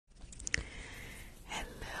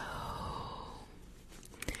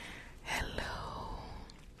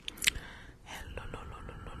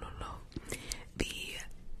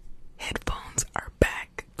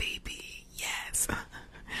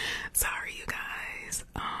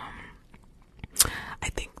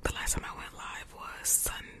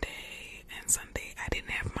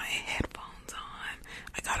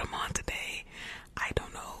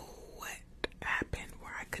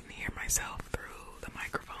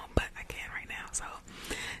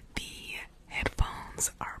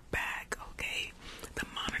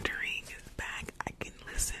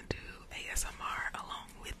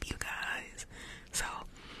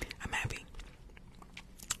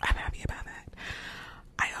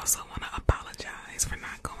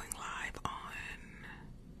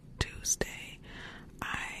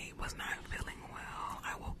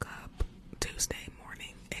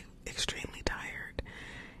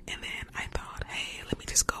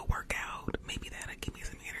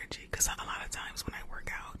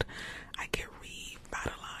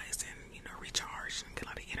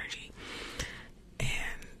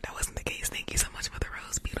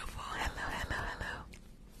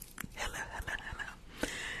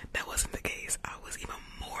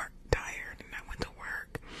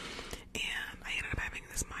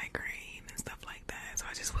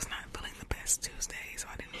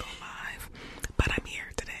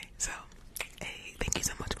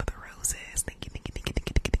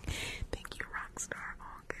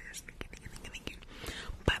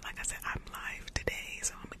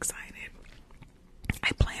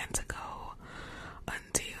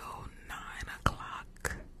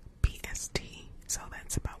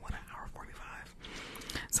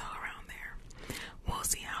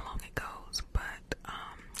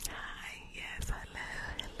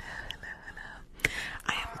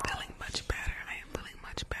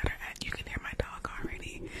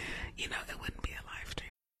it wouldn't be a live stream.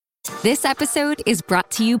 This episode is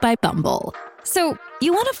brought to you by Bumble. So,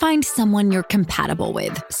 you want to find someone you're compatible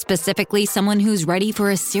with, specifically someone who's ready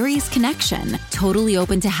for a serious connection, totally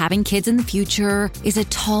open to having kids in the future, is a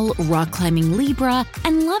tall, rock-climbing Libra,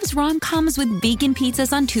 and loves rom-coms with vegan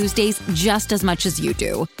pizzas on Tuesdays just as much as you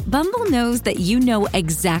do. Bumble knows that you know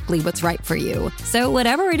exactly what's right for you. So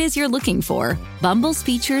whatever it is you're looking for, Bumble's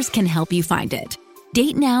features can help you find it.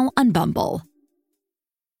 Date now on Bumble.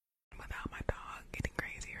 Without my dog getting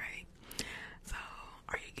crazy, right? So,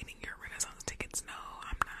 are you getting your Renaissance tickets? No,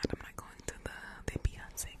 I'm not. I'm not going to the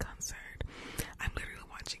Beyonce concert. I'm literally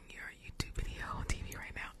watching your YouTube video on TV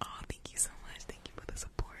right now. Oh, thank you so much. Thank you for the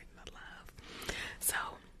support and the love. So,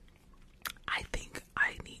 I think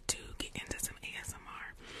I need to get into some ASMR.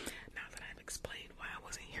 Now that I've explained why I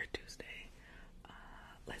wasn't here Tuesday,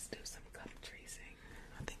 let's do some gum tracing.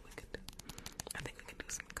 I think we can do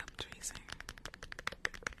some gum tracing.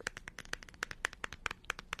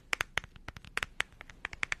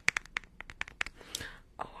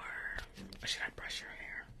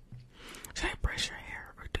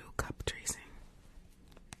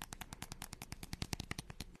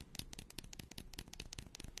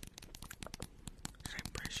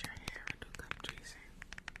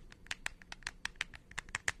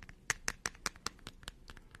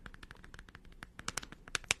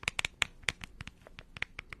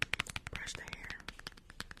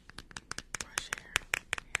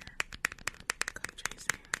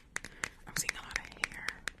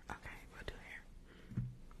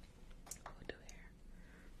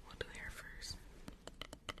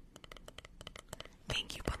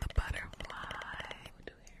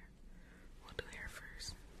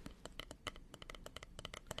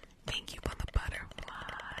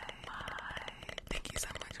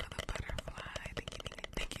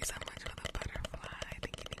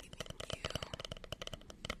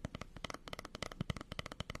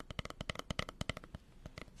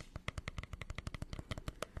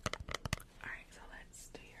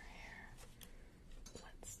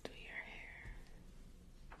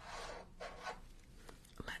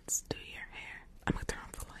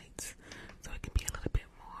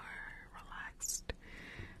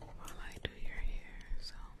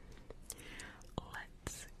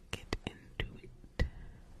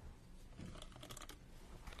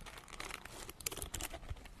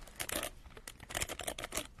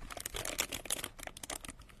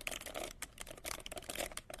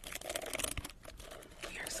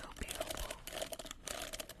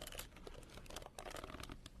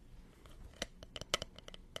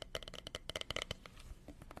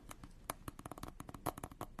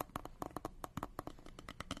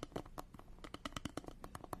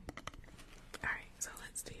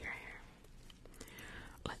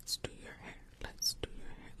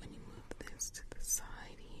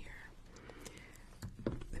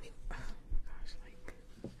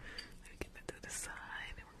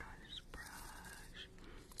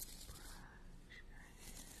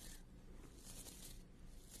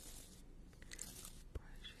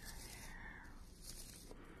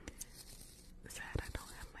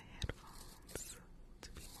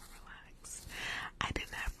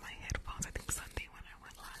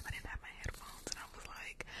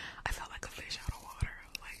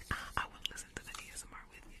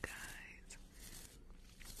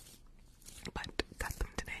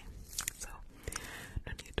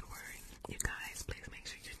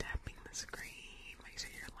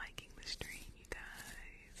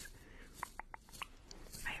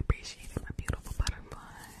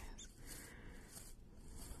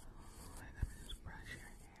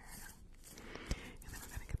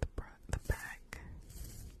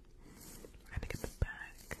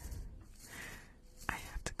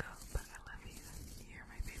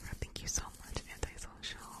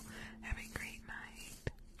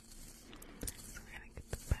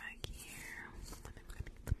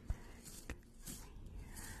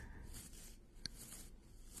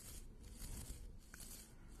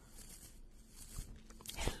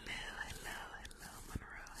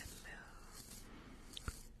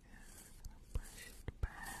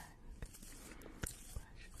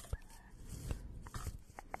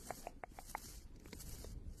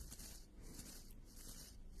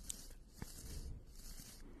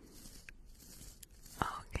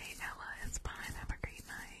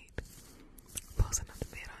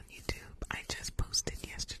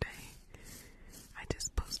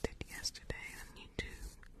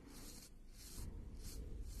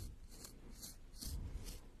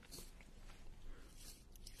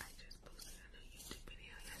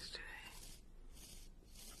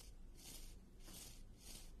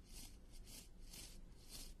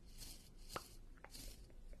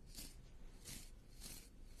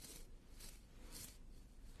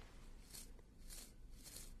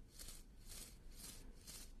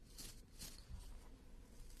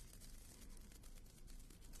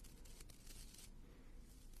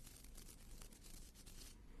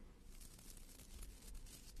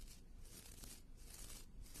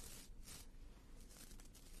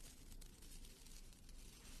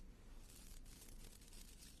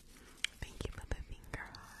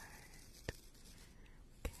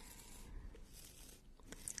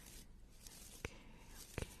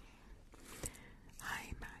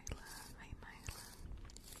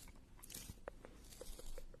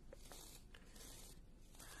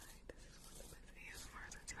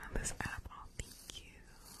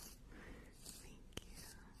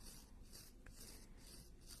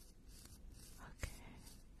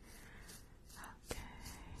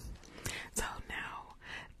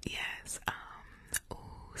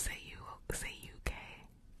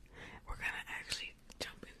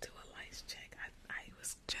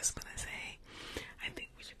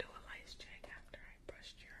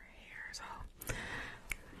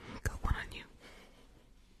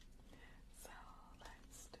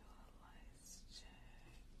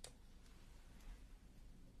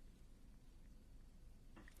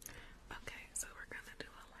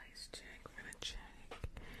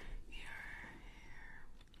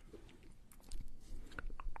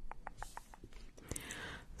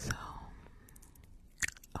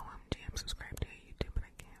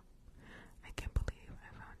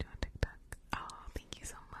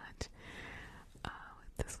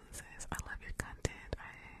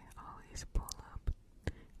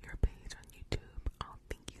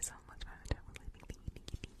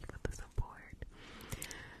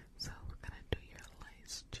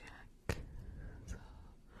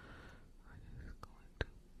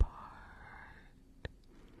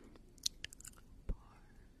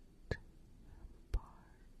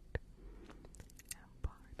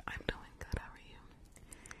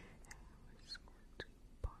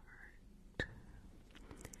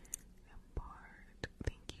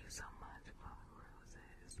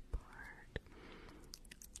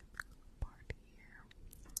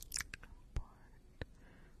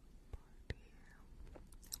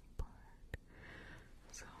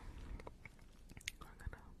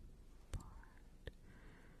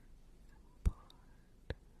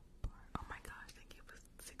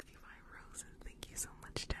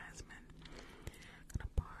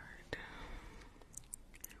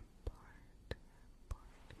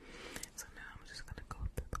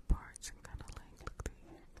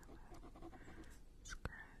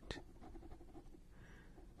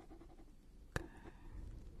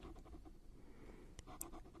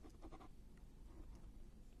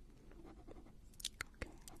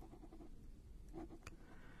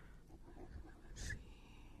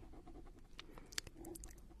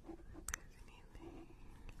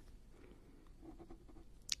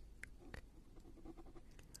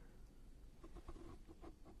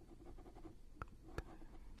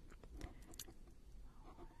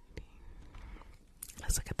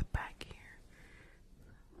 let's look at the back here.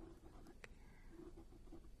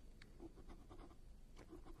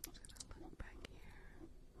 Look back here.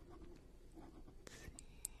 See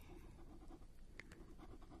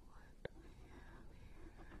what we have here.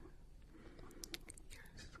 Your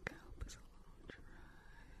scalp is a little dry,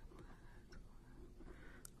 but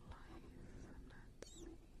lice, not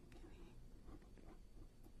seeing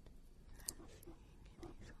any.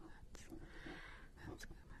 So that's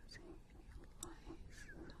good. Not seeing any lice,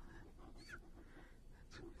 so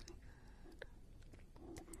that's really good.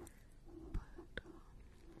 But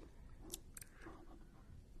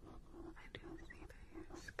I do see that your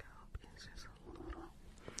scalp is just a little,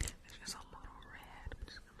 it's just a little red. I'm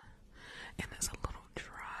just gonna, and it's a little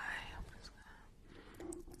dry. I'm just gonna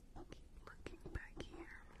keep looking back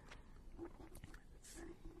here. Let's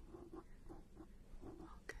see.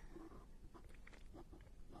 Okay.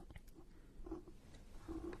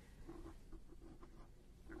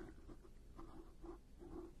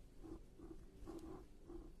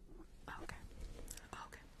 Okay.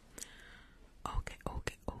 Okay. Okay,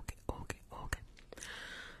 okay, okay, okay, okay.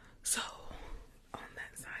 So, on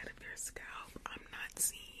that side of your scalp, I'm not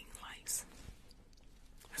seeing lice.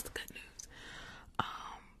 That's the good news.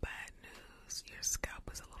 Bad news, your scalp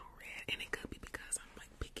is a little red, and it could be because I'm like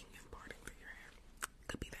picking and parting through your hair.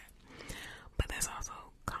 Could be that. But that's also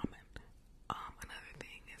common. Another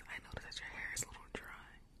thing is I noticed that your hair is a little dry.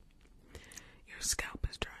 Your scalp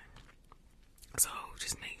is dry. So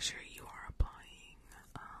just make sure you are applying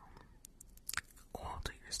oil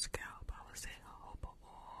to your scalp. I would say jojoba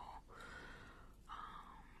oil,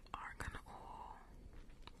 argan oil,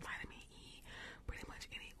 vitamin E, pretty much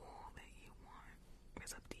any oil that you want.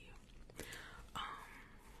 It's up to you.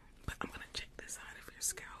 But I'm gonna check this side of your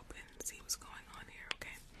scalp and see what's going on here,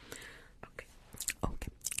 okay? Okay.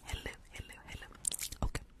 Okay. Hello, hello, hello.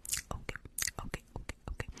 Okay. Okay. Okay. Okay.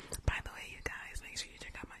 Okay. By the way, you guys, make sure you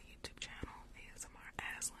check out my YouTube channel, ASMR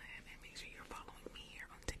Aslan, and make sure you're following me here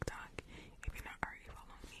on TikTok if you're not already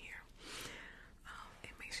following me here.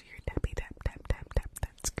 And make sure you're tappy tap tap tap tap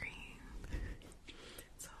that screen.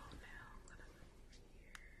 So now I'm gonna go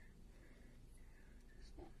here.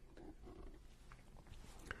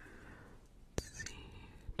 See,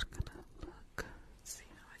 it's gonna look. See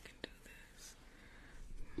how I can do this.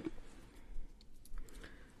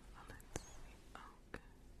 Let's see. Okay,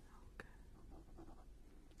 okay.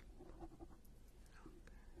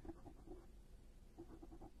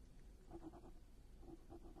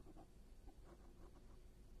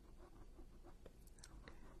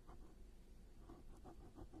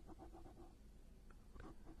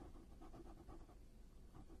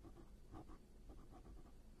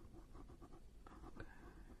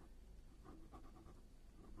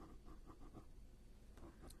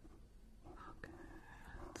 Okay,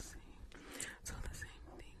 let's see. So the same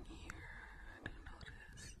thing here. I do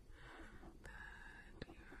notice that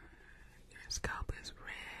your scalp is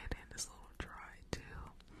red and it's a little dry too.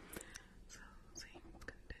 So same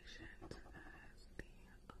conditions as the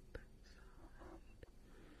other side.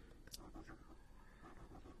 Okay.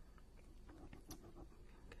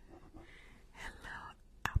 Hello,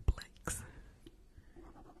 Applix.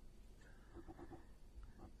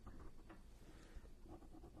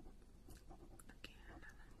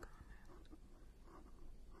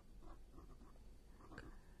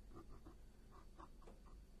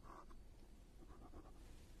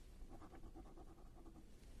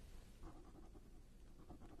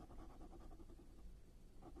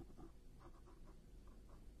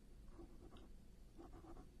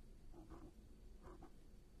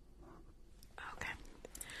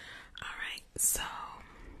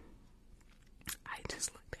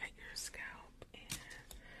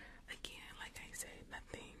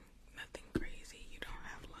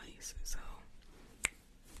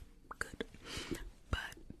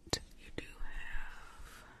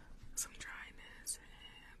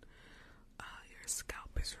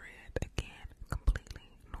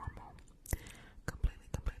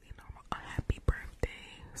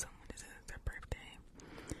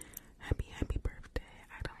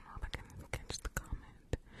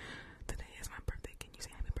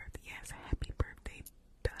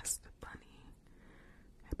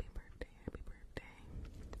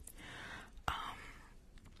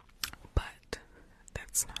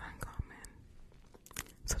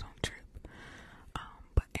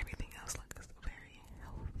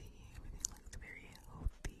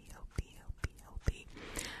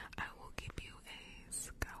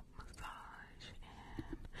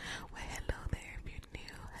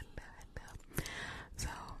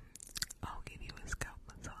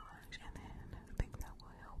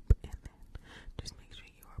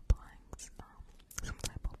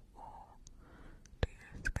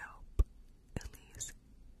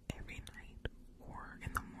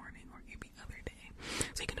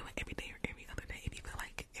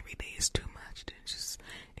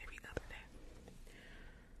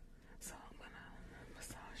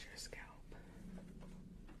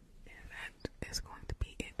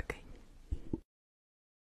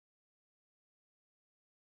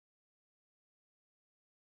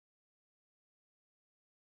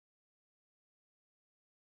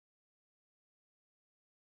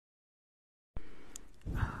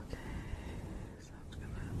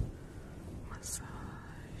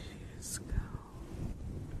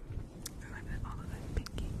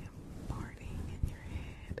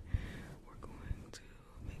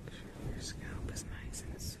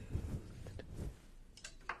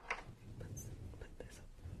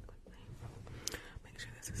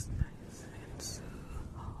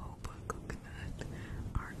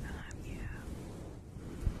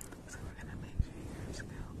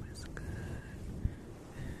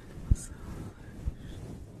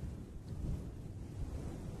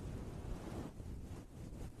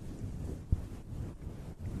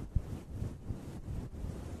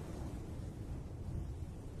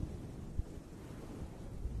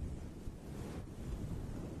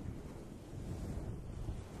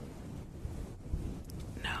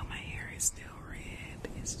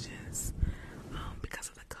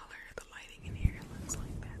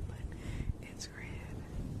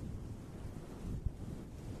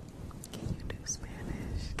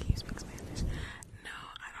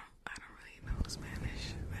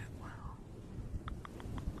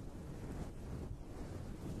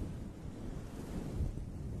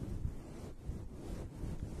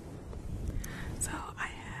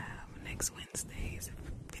 next Wednesday's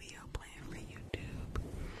video plan for YouTube.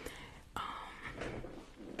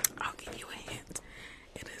 I'll give you a hint.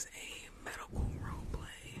 It is a medical role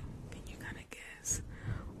play. Can you kind of guess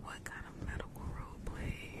what kind of medical role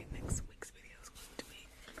play next week's video is going to be?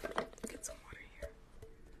 Get some water here.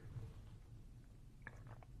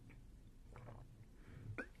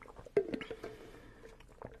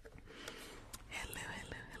 Hello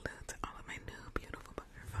to all of my new beautiful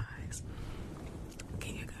butterflies.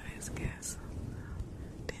 Can you guys guess?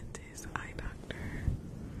 Dentist, eye doctor,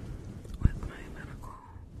 what my medical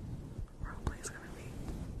roleplay is gonna be?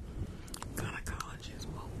 Gynecologist,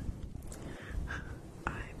 whoa.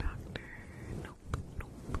 Eye doctor,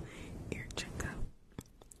 nope. Ear checkup,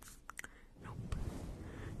 nope.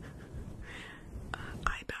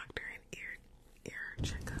 Eye doctor and ear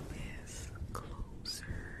checkup is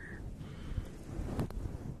closer.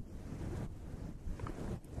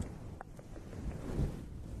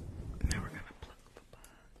 Now we're gonna pluck the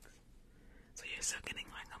bugs. So you're still getting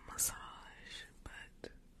like a massage,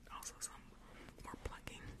 but also some more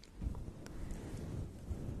plucking.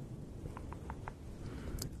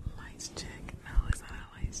 Lights check. No, it's not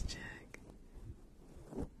a lights check.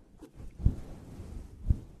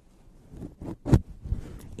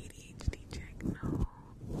 ADHD check. No.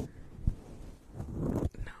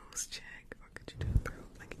 Nose check. Or could you do it through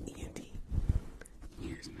like an ENT?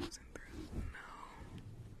 Ears, nose, and throat. No.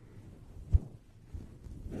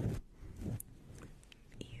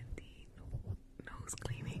 ENT. No. Nose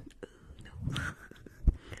cleaning. Ooh, no.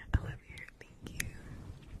 I love your hair. Thank you.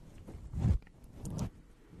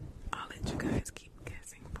 I'll let you guys keep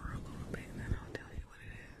guessing for a little bit and then I'll tell you what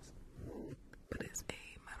it is. But it's a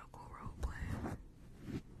medical role play.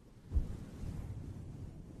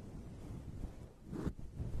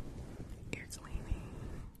 Ear cleaning.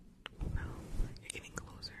 No. You're getting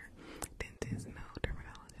closer. Dentist. No.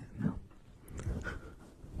 Dermatologist. No.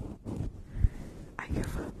 I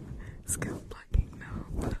give up. Scalp plucking. No.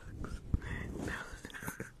 Bugs. No.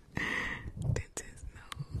 Dentist. No.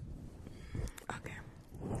 Okay.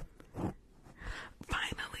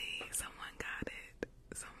 Finally, someone got it.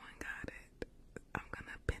 I'm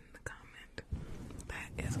gonna pin the comment. That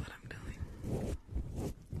is what I'm doing.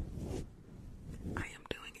 I am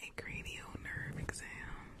doing a cranial nerve exam.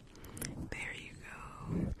 There you go.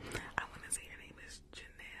 I want to say your name is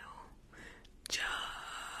Janelle.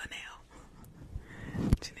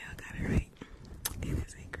 Janelle got it right. It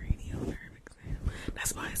is a cranial nerve exam.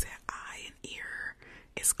 That's why I said eye and ear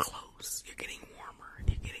is close. You're getting warmer.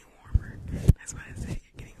 That's why I said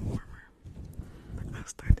you're getting warmer. I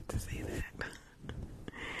started to say that.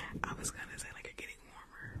 I was gonna say like you're getting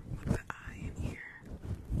warmer with the eye and ear.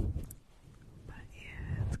 But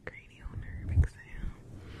yeah, it's cranial nerve exam.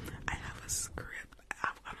 I have a script. I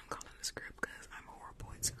don't call it a script because I'm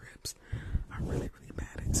horrible at scripts. I'm really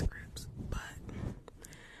bad at scripts. But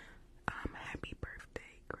happy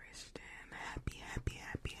birthday, Christian.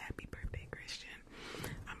 Happy birthday, Christian.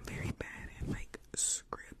 I'm very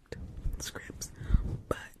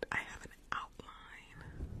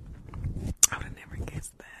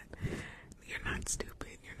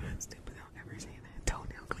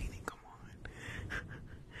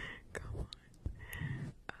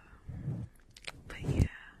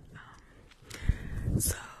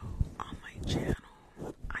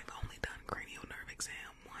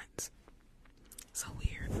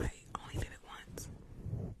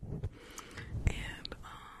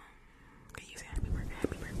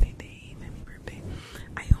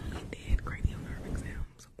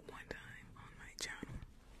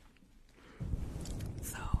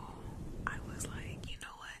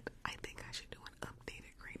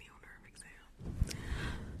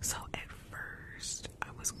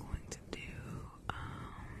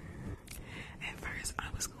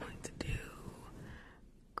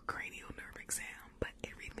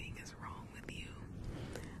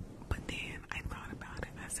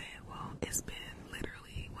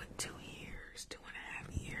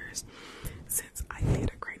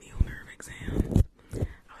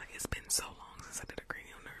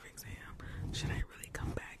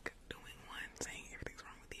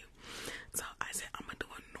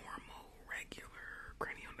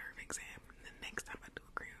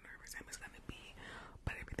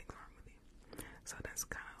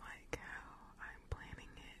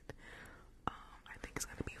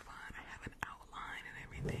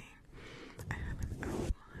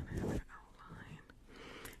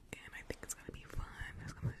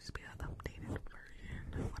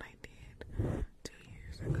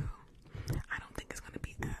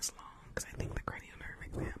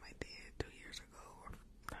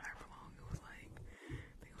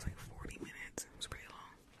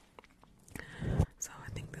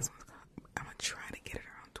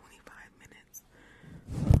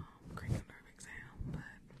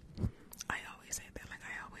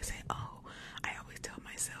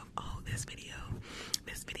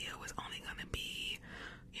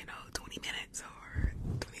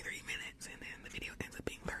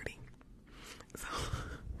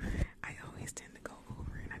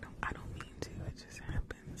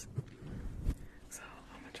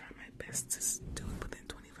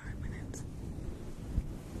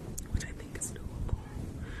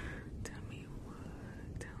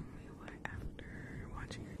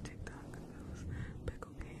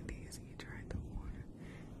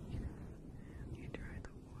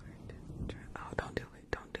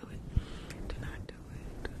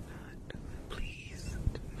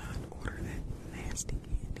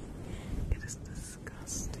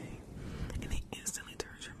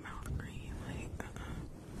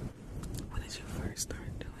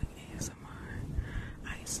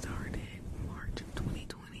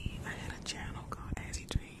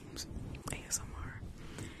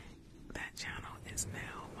is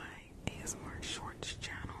now my ASMR Shorts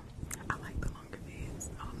channel. I like the longer vids.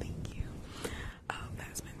 I'll link you.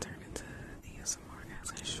 That's been turned into ASMR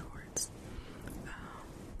as a Shorts.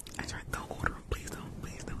 I tried, don't order them,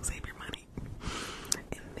 please don't save your money.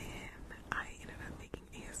 And then I ended up making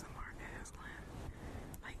ASMR Aslan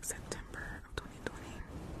like September of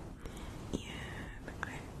 2020, and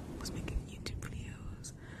I was making YouTube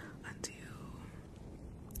videos until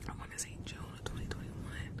I want to say June of 2021,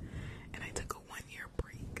 and I took a 1 year break.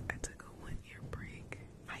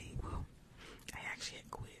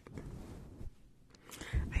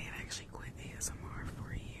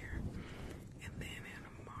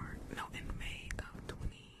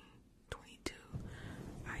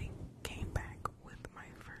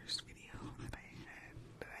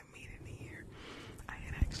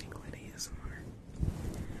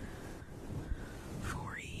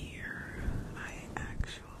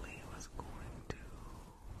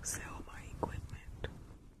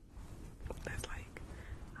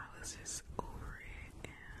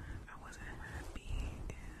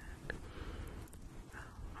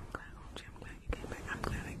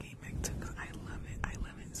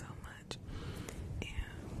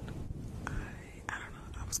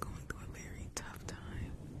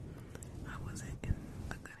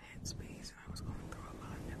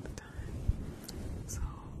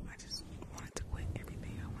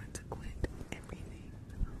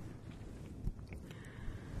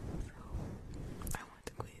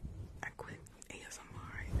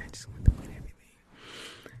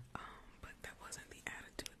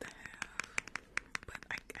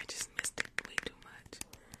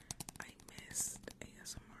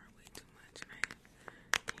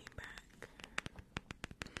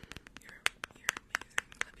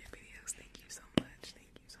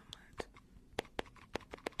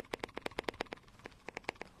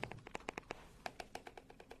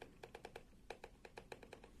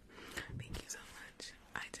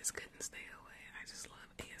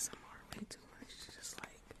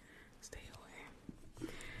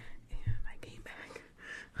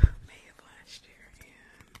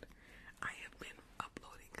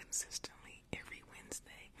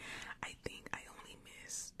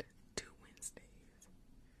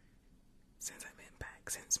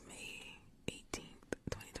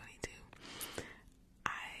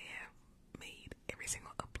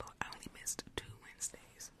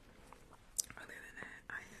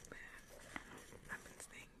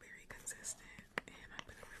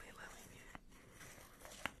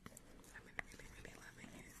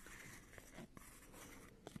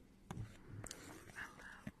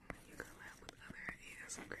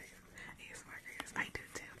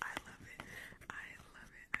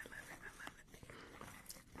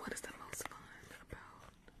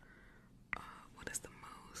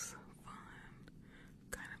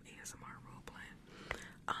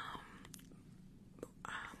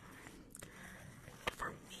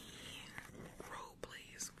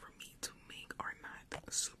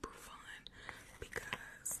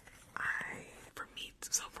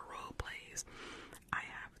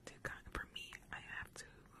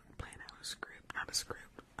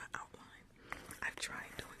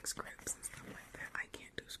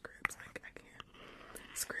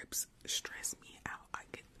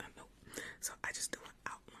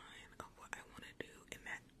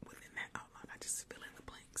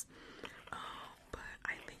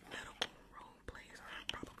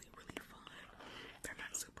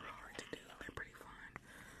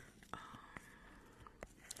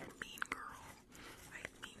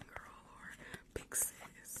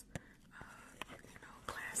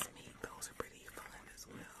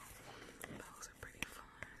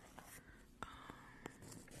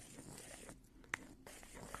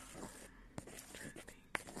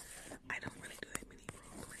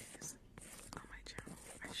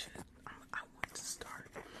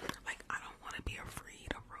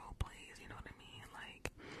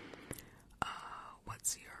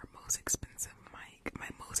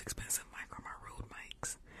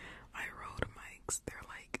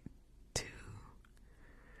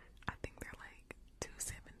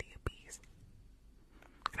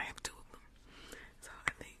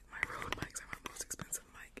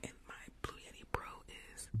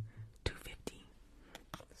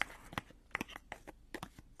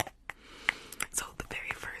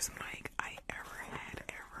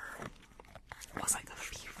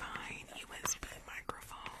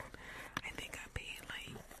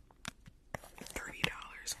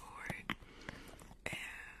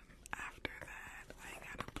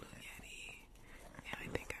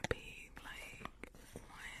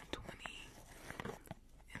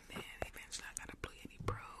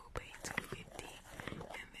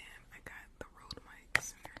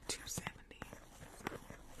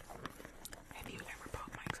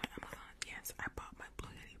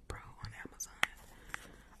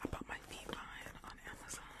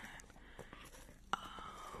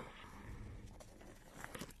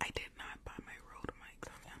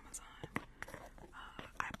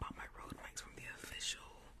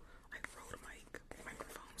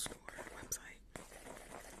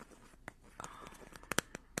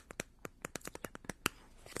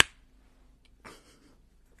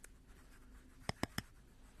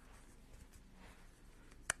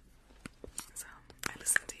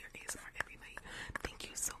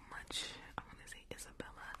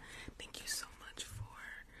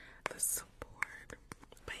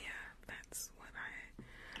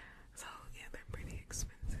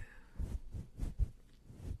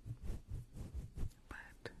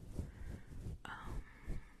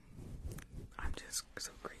 just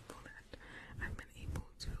so grateful that I've been able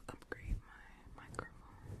to upgrade my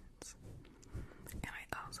microphones, and I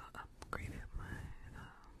also upgraded my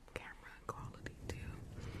camera quality too.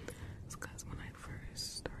 It's because when I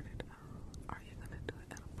first started out, are you gonna do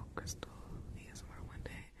an edible crystal ASMR one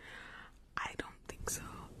day? I don't think so.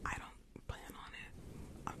 I don't plan on it.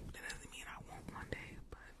 That doesn't mean I won't one day,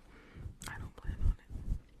 but I don't plan on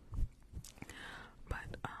it.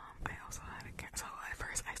 But I also had a camera. So at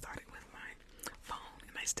first I started with my phone,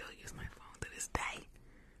 and I still use my phone to this day.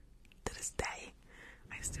 To this day,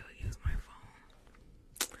 I still use my phone.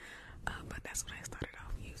 But that's what I started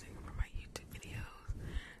off using for my YouTube videos.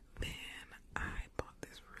 Then I bought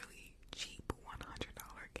this really cheap $100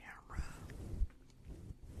 camera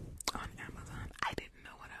on Amazon. I didn't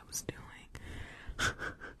know what I was doing.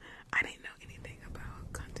 I didn't know anything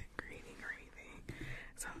about content creating or anything.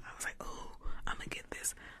 So I was like, oh, I'm gonna get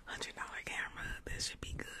this $100 camera. This should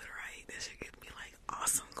be good, right? This should give me like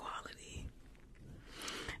awesome quality.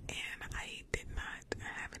 And I did not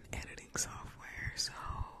have an editing software, so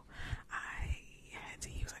I had to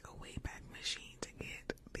use like a Wayback Machine to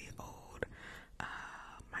get the old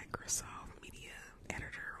Microsoft Media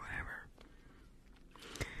Editor or whatever.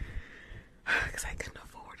 Because I couldn't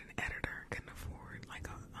afford an editor, couldn't afford like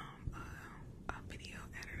a video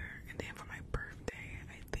editor. And then for my birthday,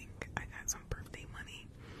 I think I got some birthday money,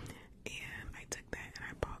 and I took that and I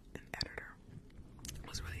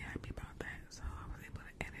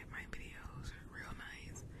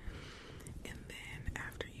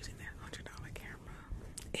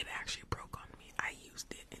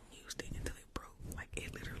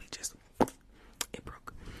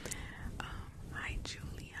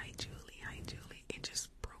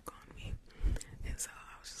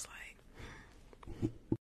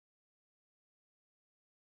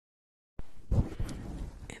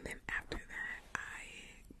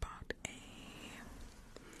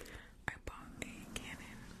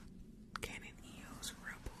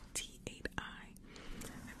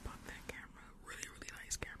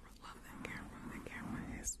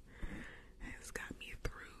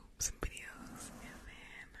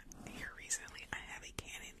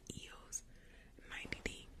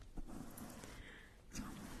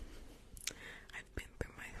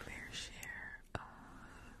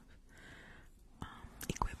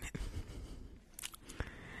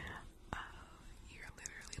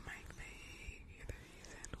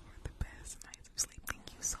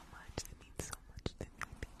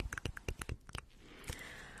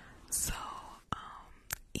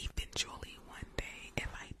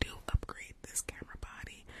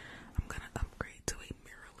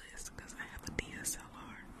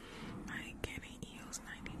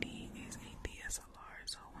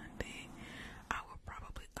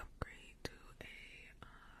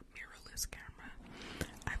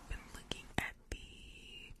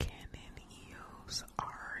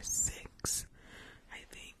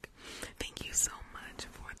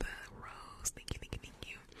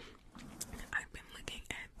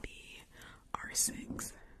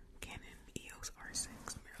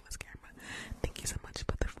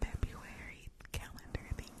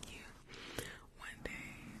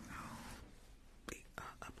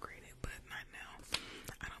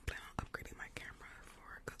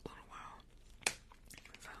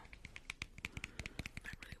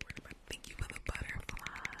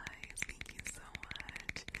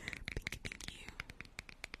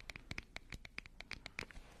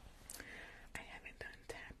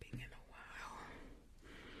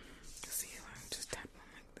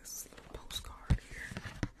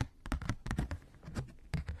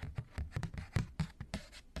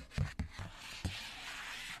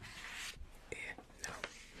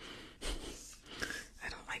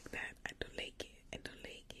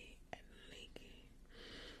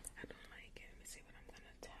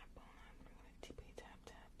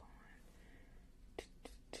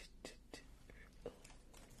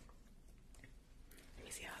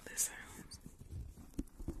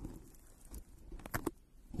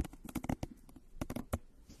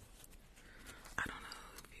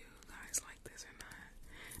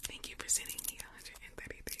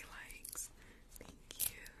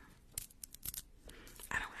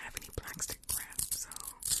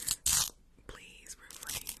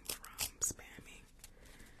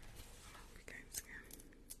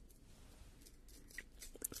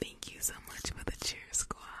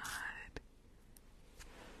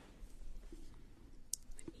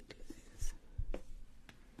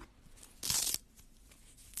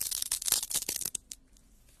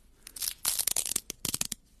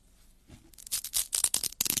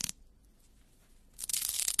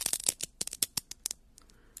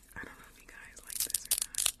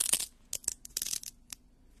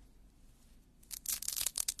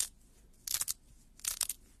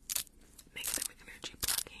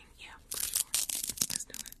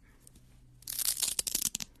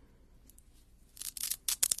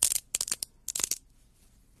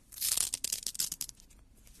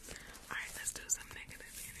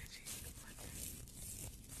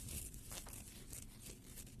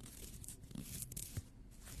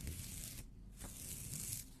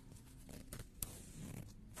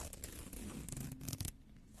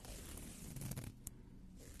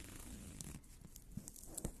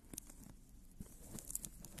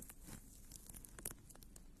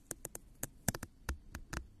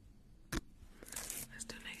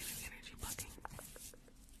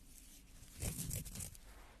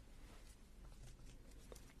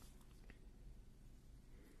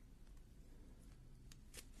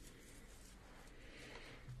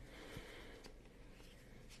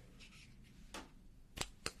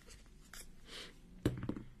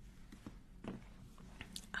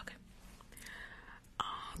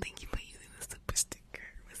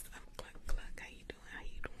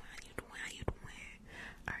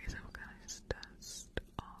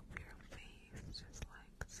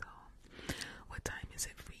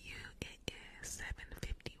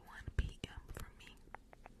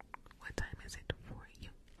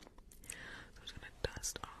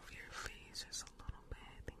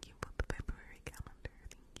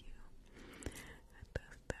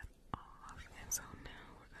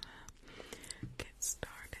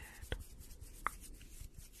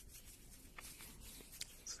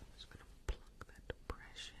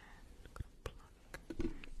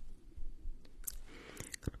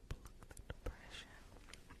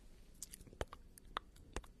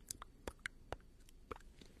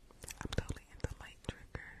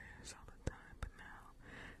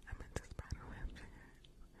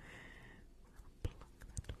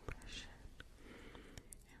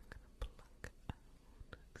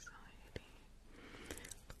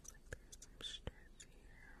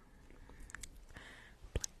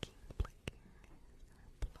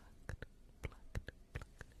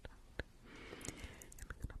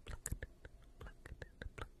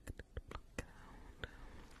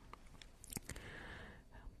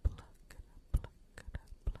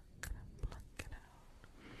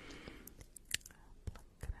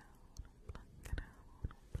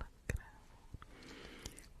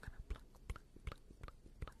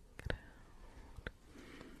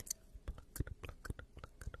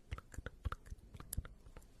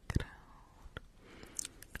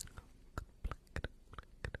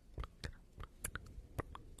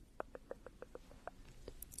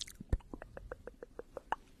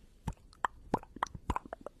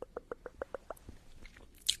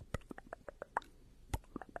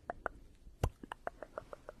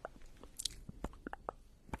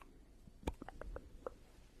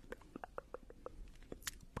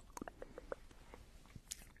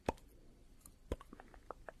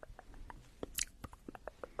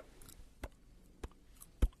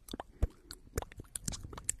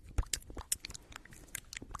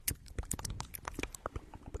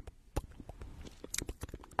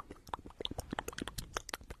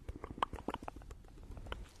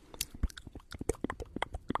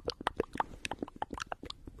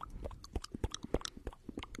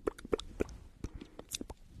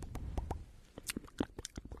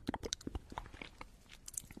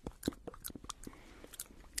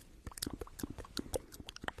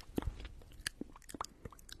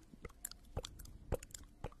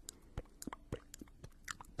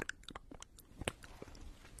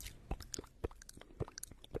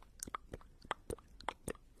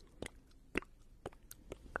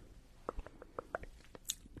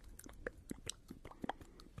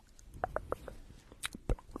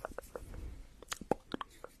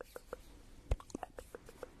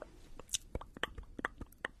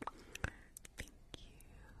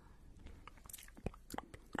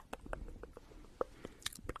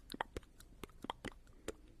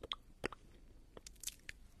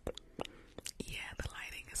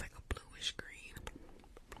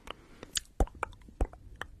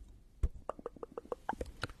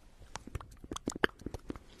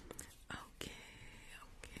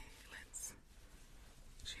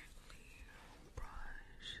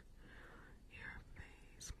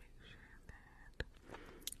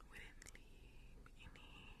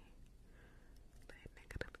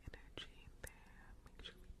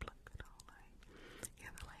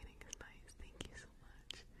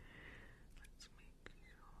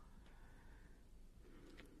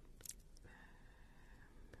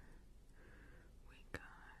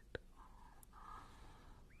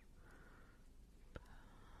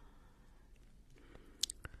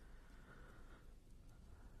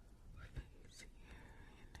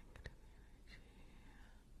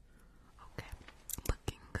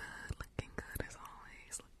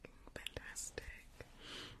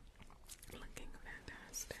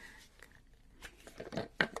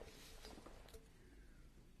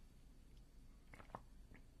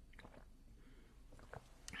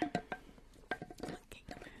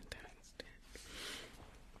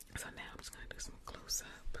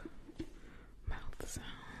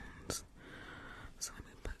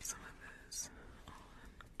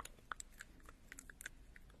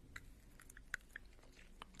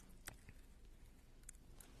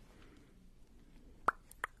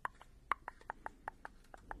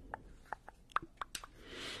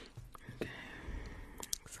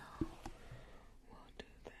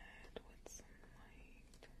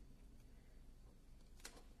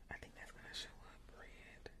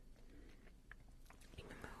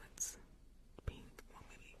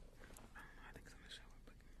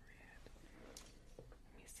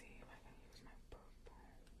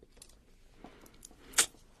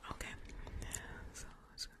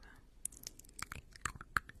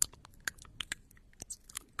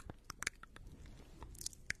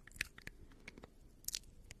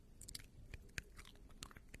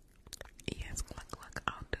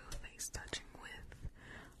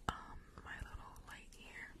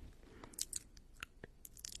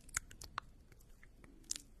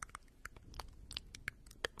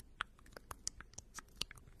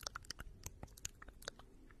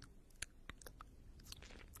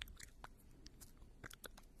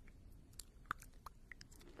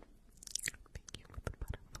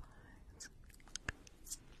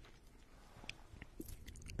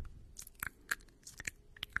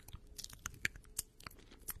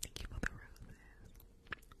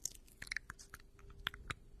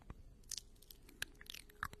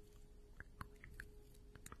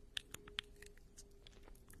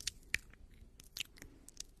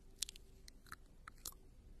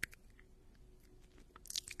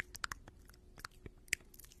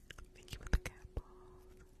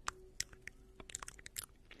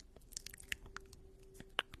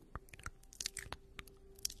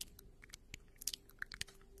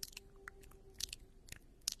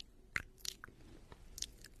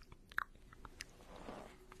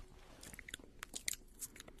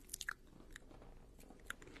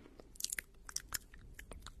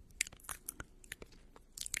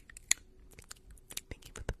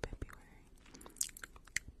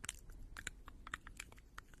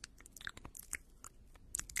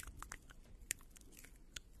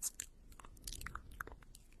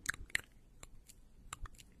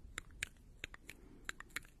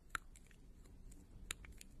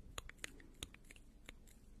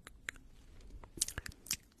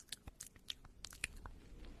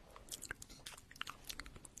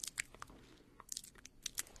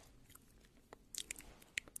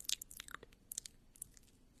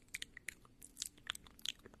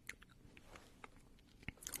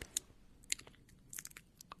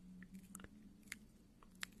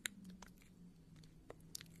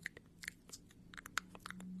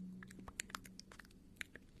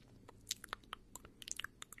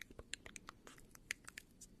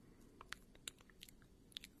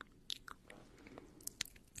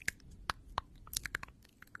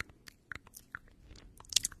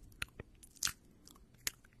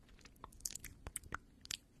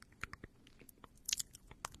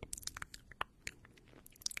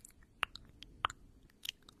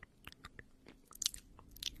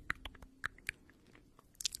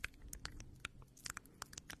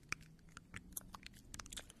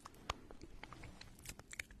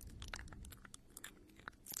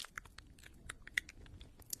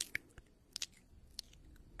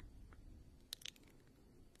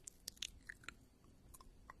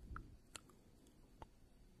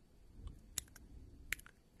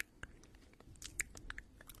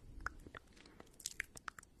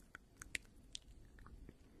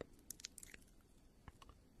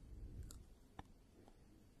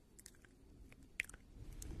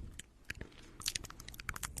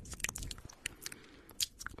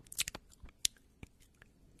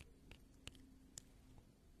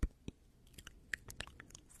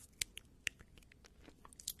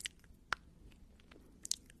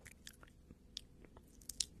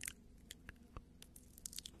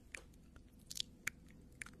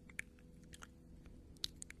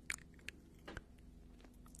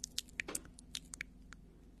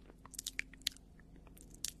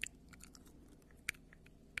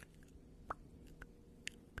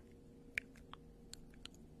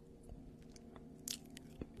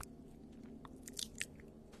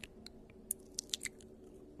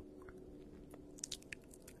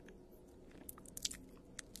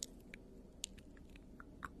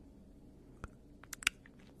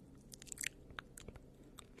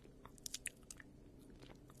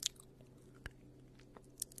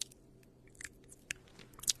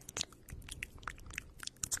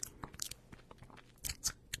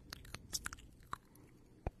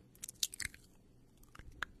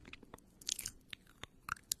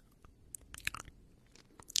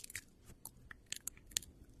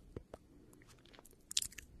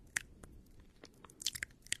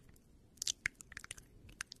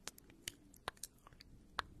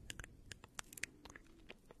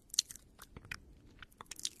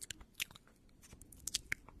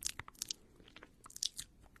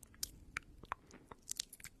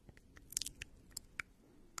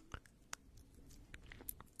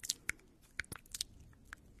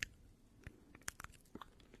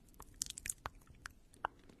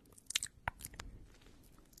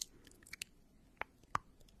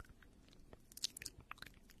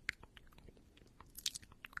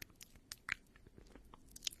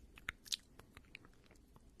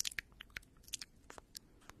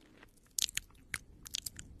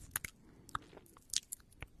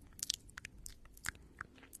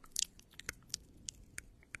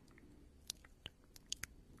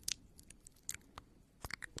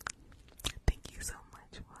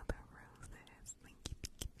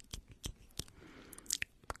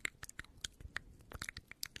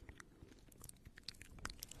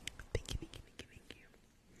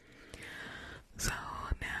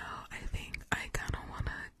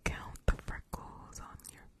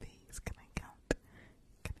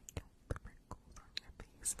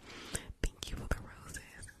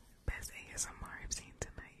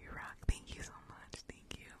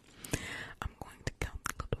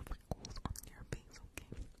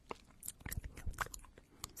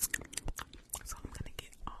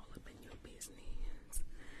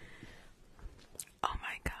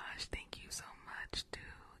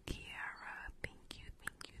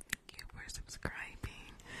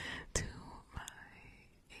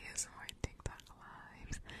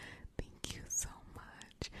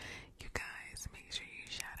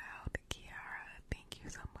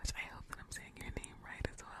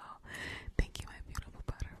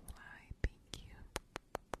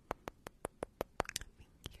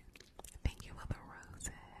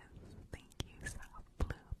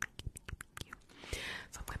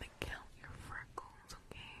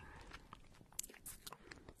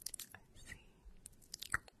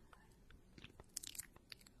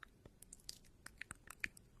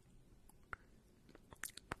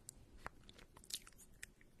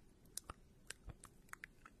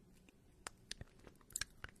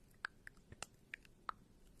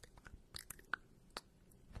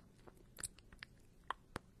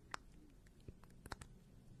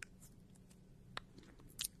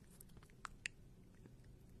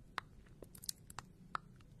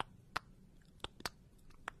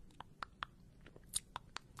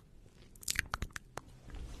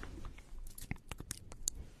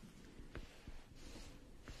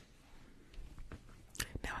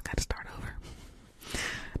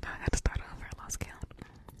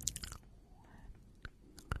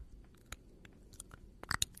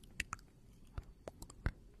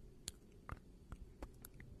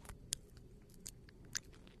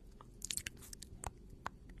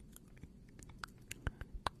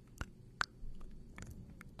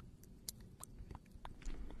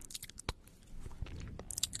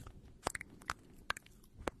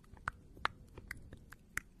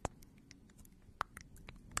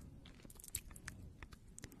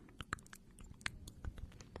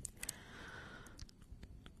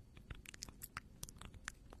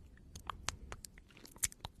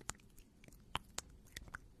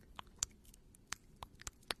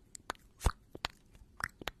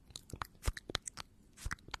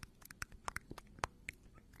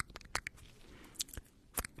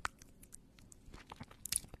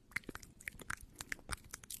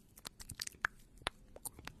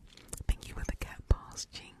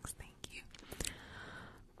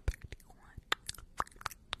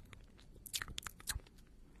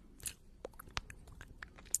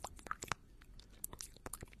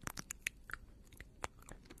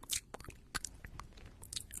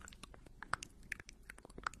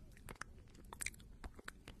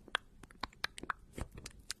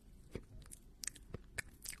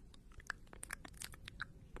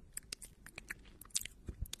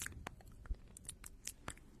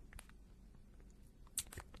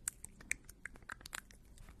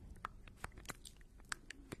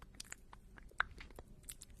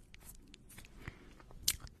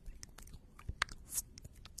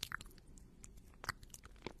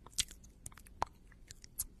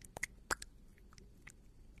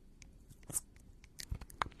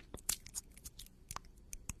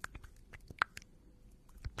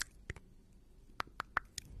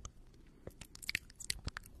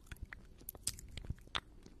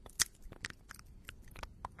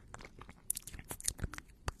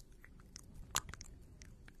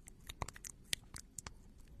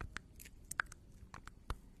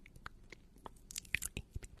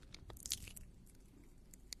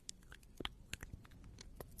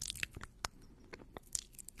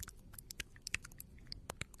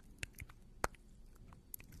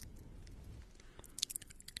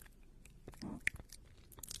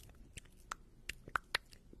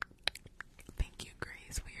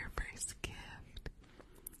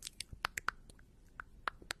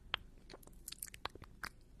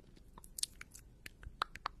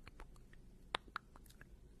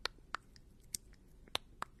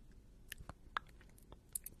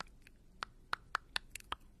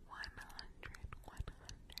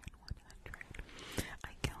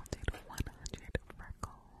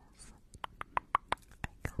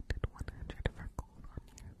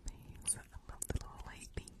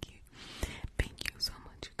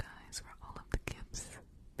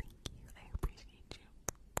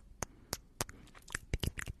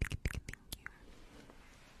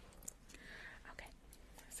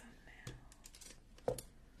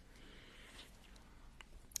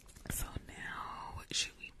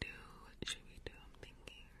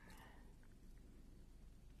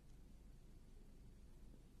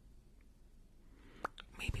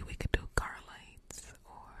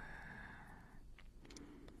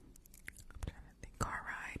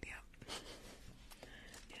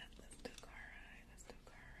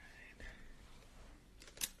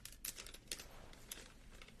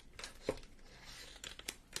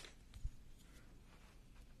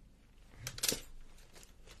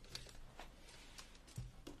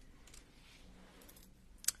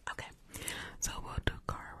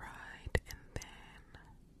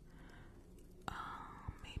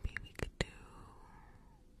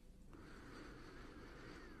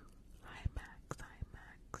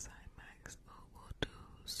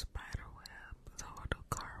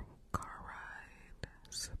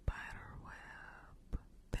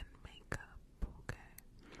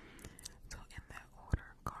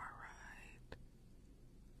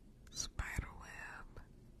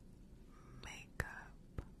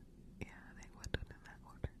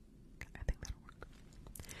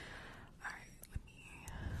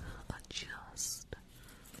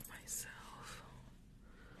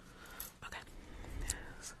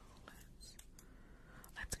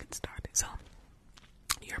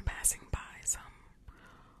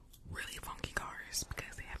colors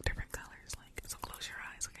because they have different colors. Like, so close your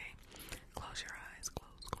eyes, okay? Close your eyes.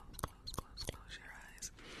 Close your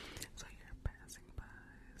eyes. So you're passing by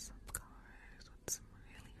some cars with some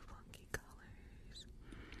really funky colors.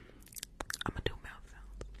 I'm gonna do mouth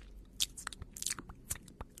sounds.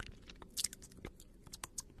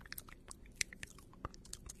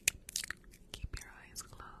 Keep your eyes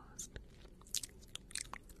closed.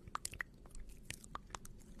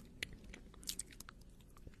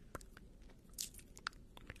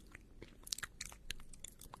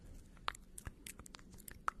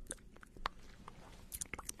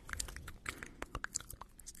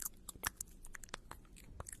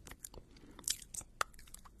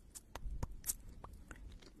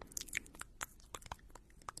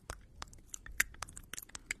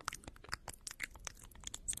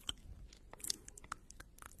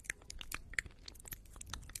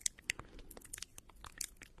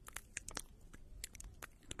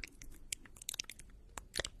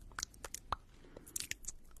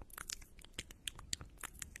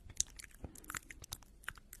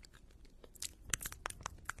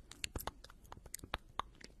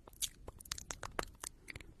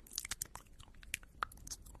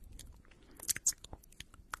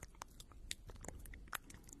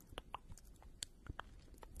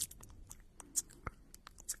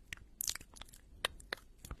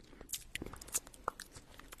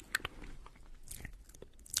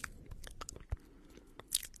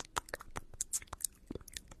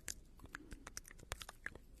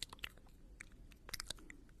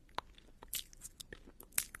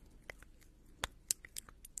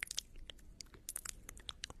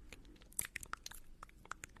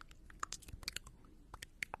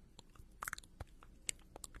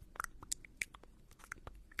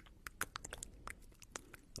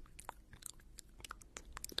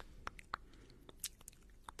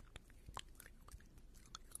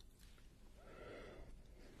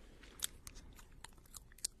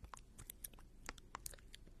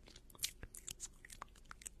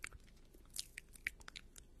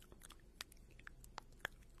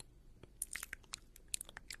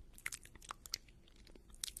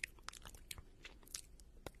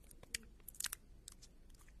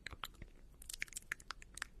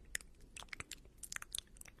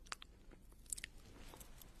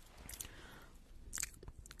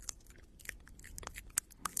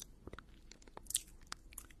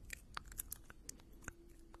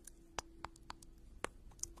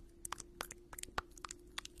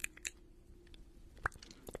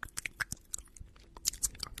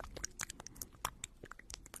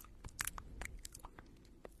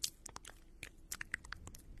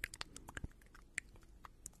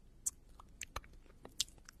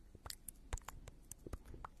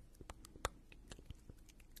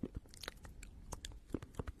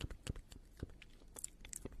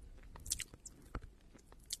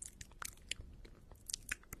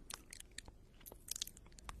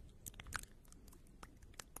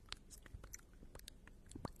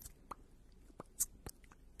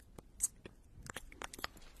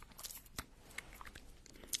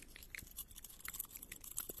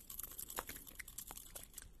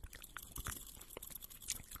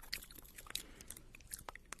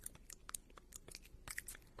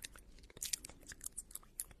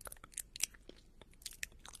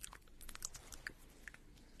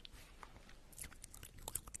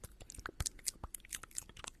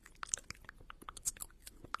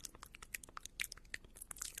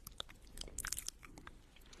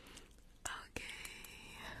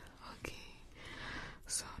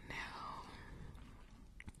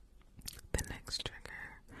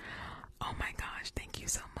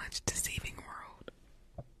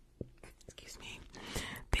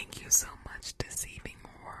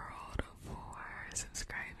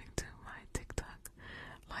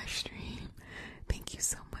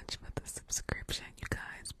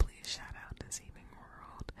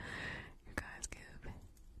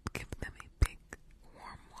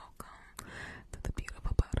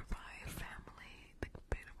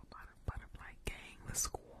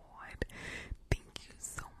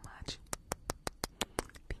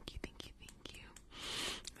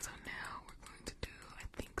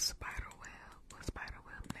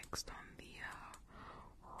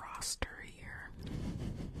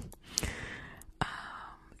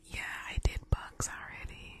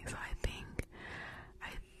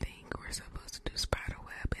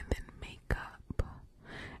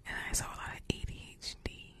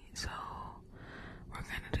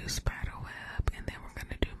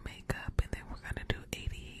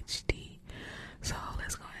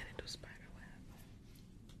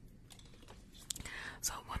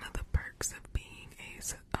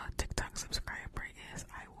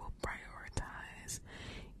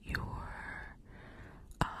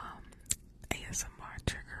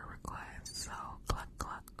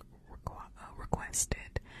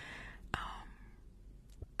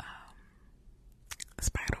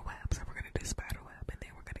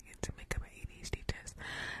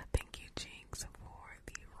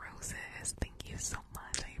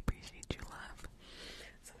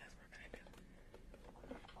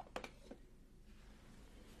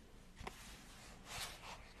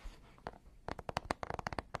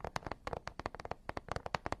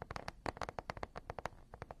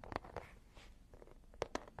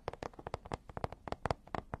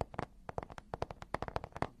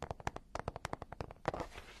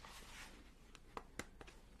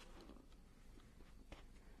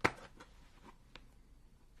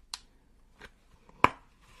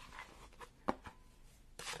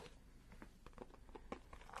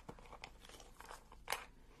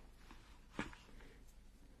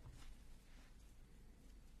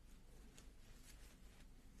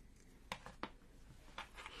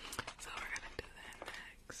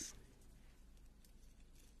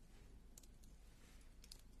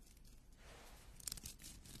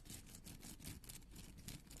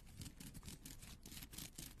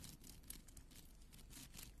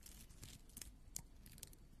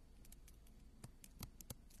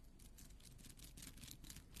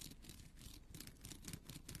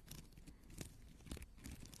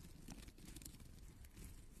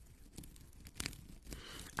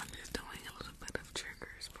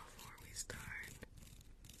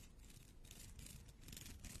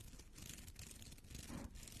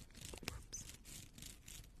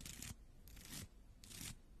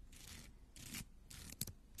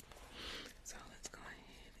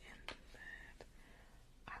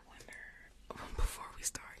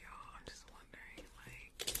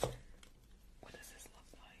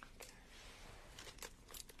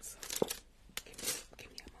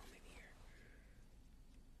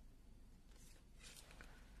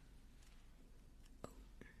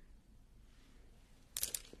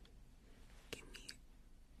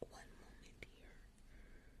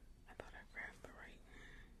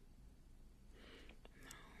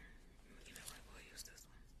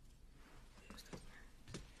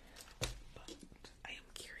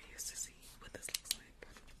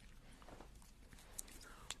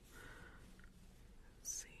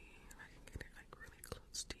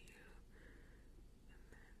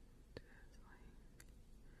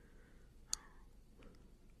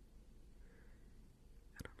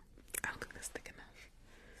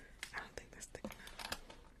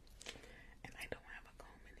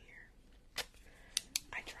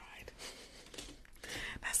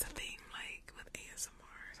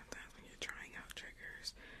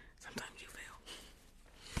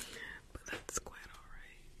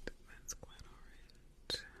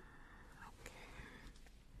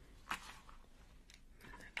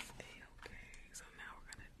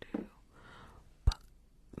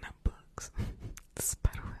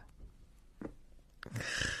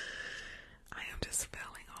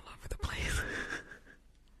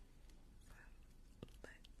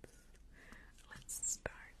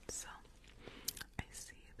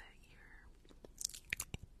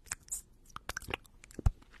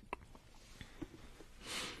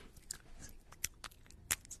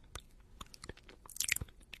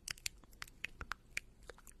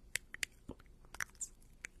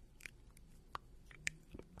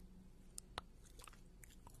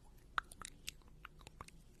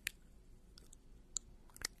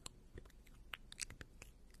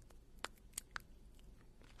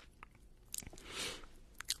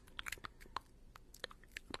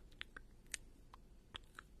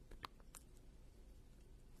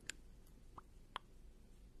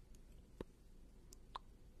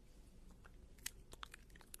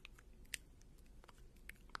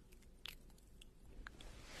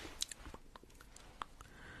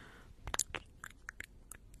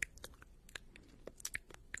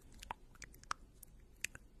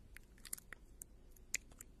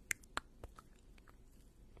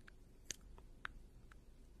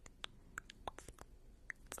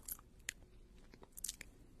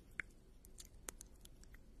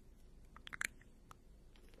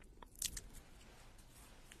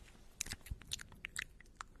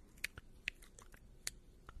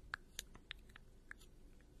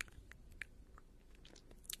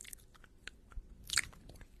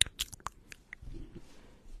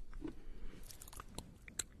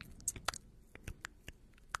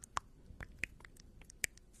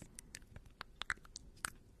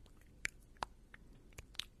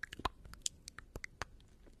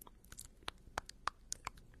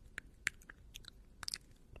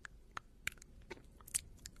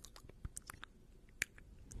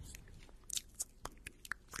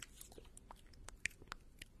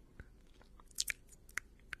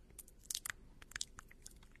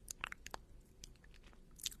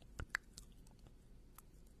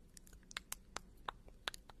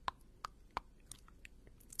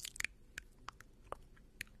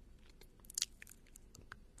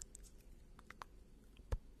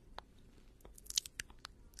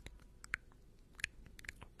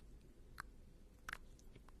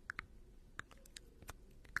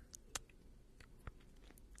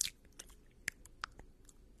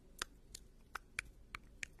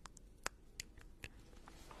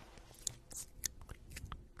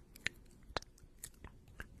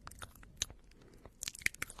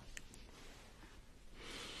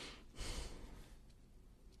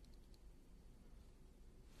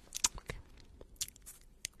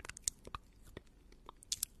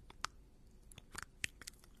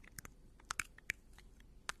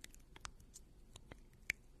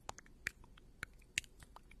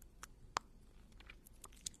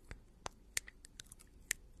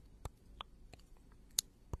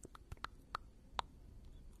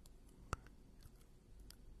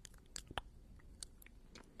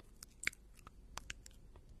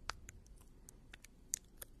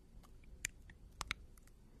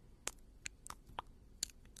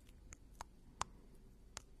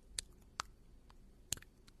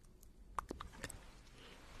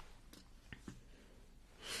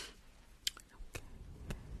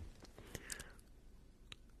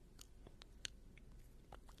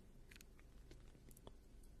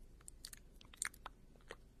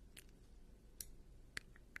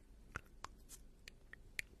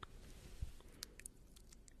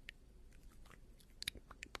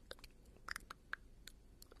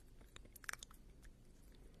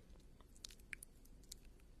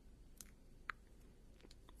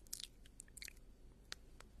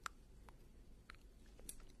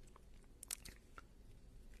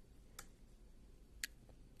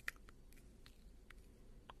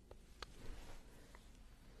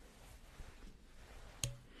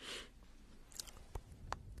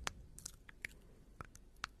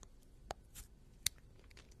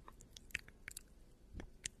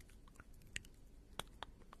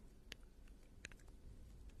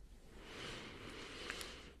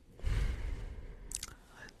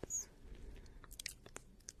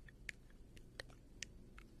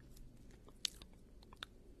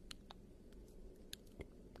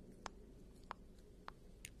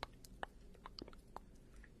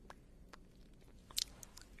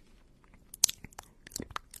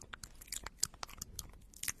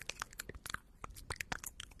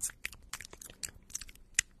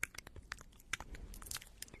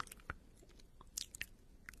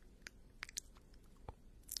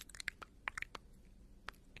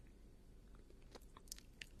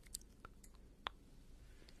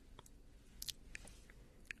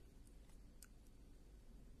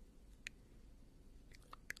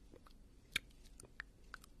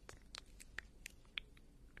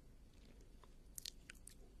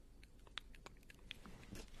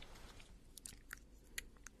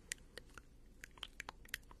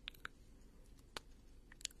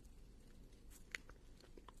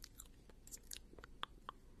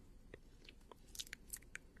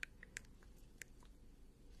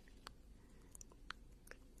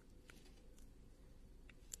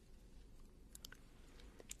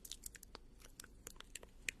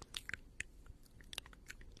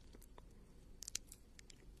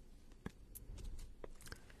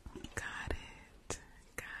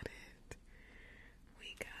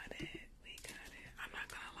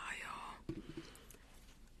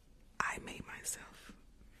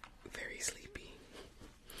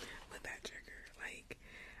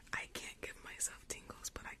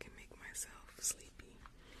 myself sleepy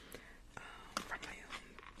from my own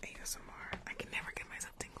ASMR. I can never get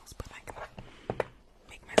myself tingles, but I can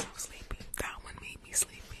make myself sleepy. That one made me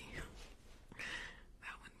sleepy.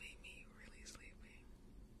 That one made me really sleepy.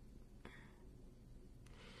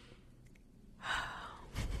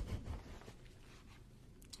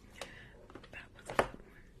 That was a good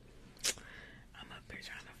one. I'm up here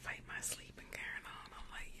trying to fight my sleep and carrying on. I'm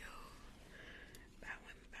like, yo, that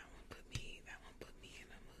one put me in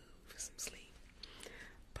a mood for some sleep.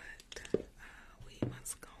 But we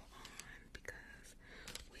must go on because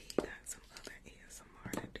we got some other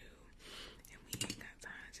ASMR to do, and we ain't got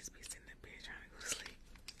time to just be sitting up here trying to go to sleep.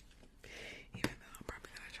 Even though I'm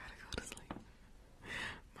probably gonna try to go to sleep.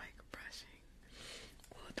 Mic brushing.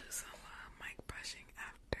 We'll do some mic brushing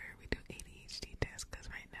after we do ADHD test, because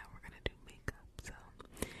right now we're gonna do makeup. So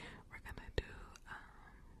we're gonna do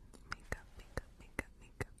makeup.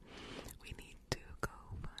 We need to go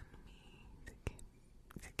fund me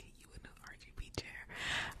to get you a new RGB chair.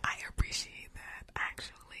 I appreciate that.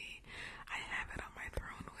 Actually, I have it on my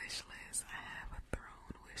throne wish list. I have a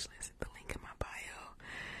throne wish list, the link in my bio,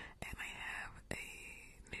 and I have a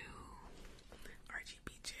new RGB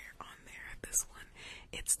chair on there. This one,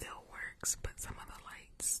 it still works, but some of the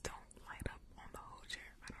lights don't light up on the whole chair.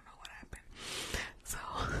 I don't know what happened. So,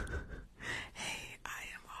 hey, I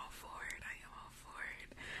am all for it.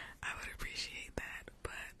 I would appreciate that,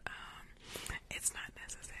 but it's not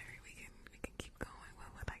necessary. We can keep going with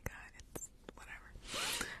what I got. It's whatever.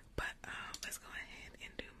 But let's go ahead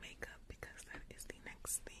and do makeup because that is the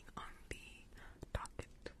next thing on the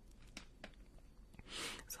docket.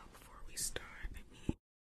 So before we start,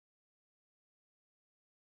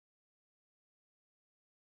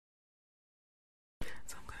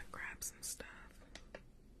 so I'm gonna grab some stuff.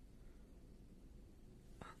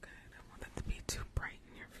 Okay, I don't want that to be too bright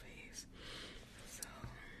in your face. So,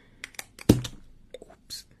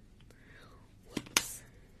 oops. Whoops.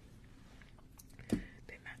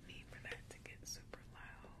 Did not need for that to get super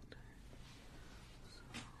loud.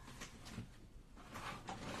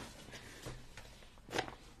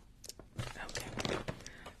 Okay.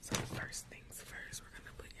 So first things first, we're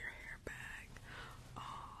gonna put your hair back. Oh,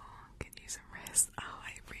 can you some rest? Oh,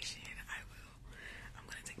 I appreciate it. I will.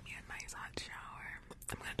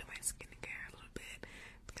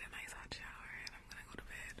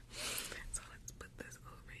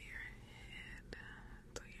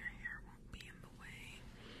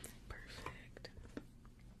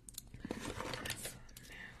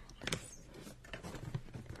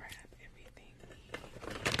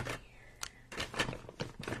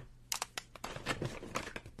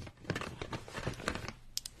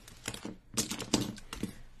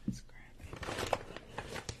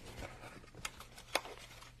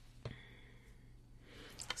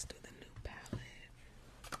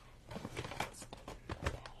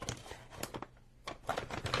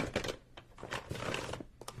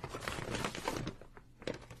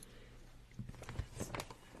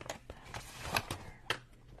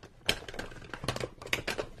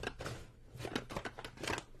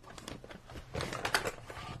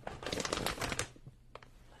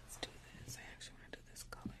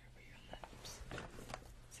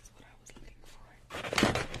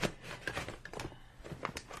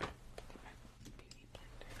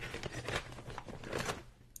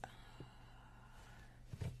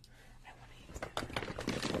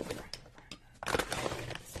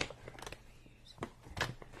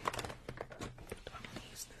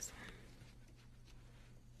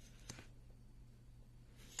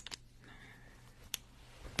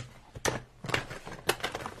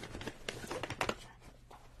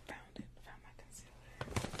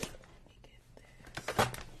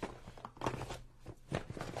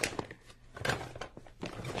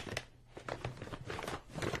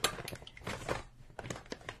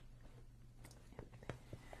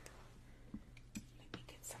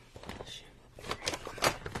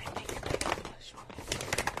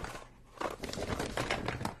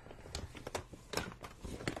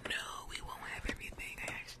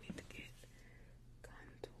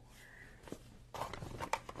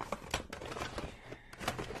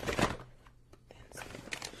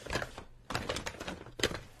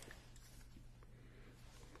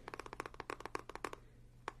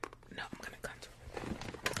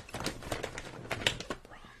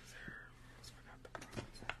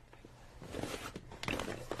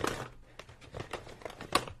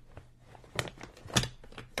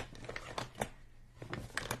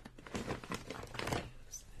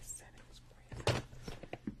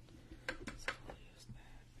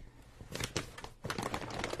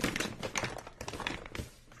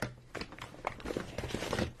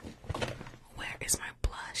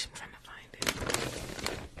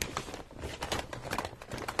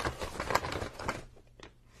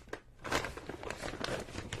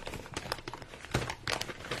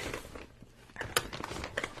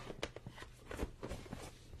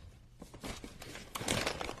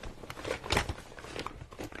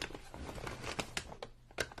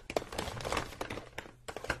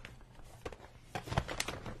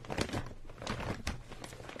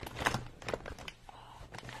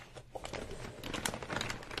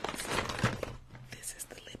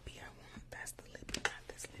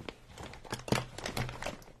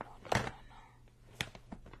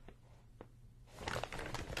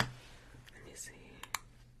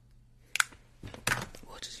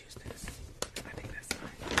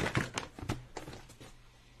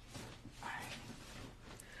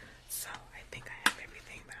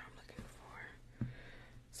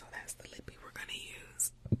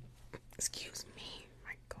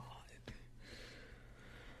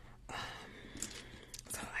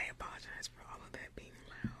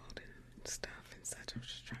 such. I'm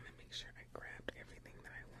just trying to make sure I grabbed everything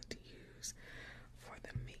that I want to use for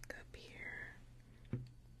the makeup here.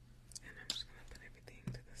 And I'm just gonna put everything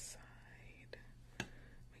to the side.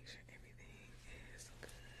 Make sure everything is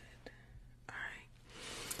good. Alright.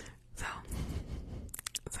 So,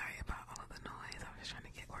 sorry about all of the noise. I was just trying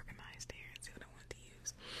to get organized here and see what I want to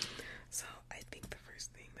use. So, I think the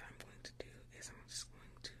first thing that I'm going to do is I'm just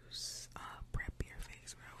going to prep your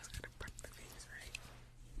face. We're always going to prep the face, right?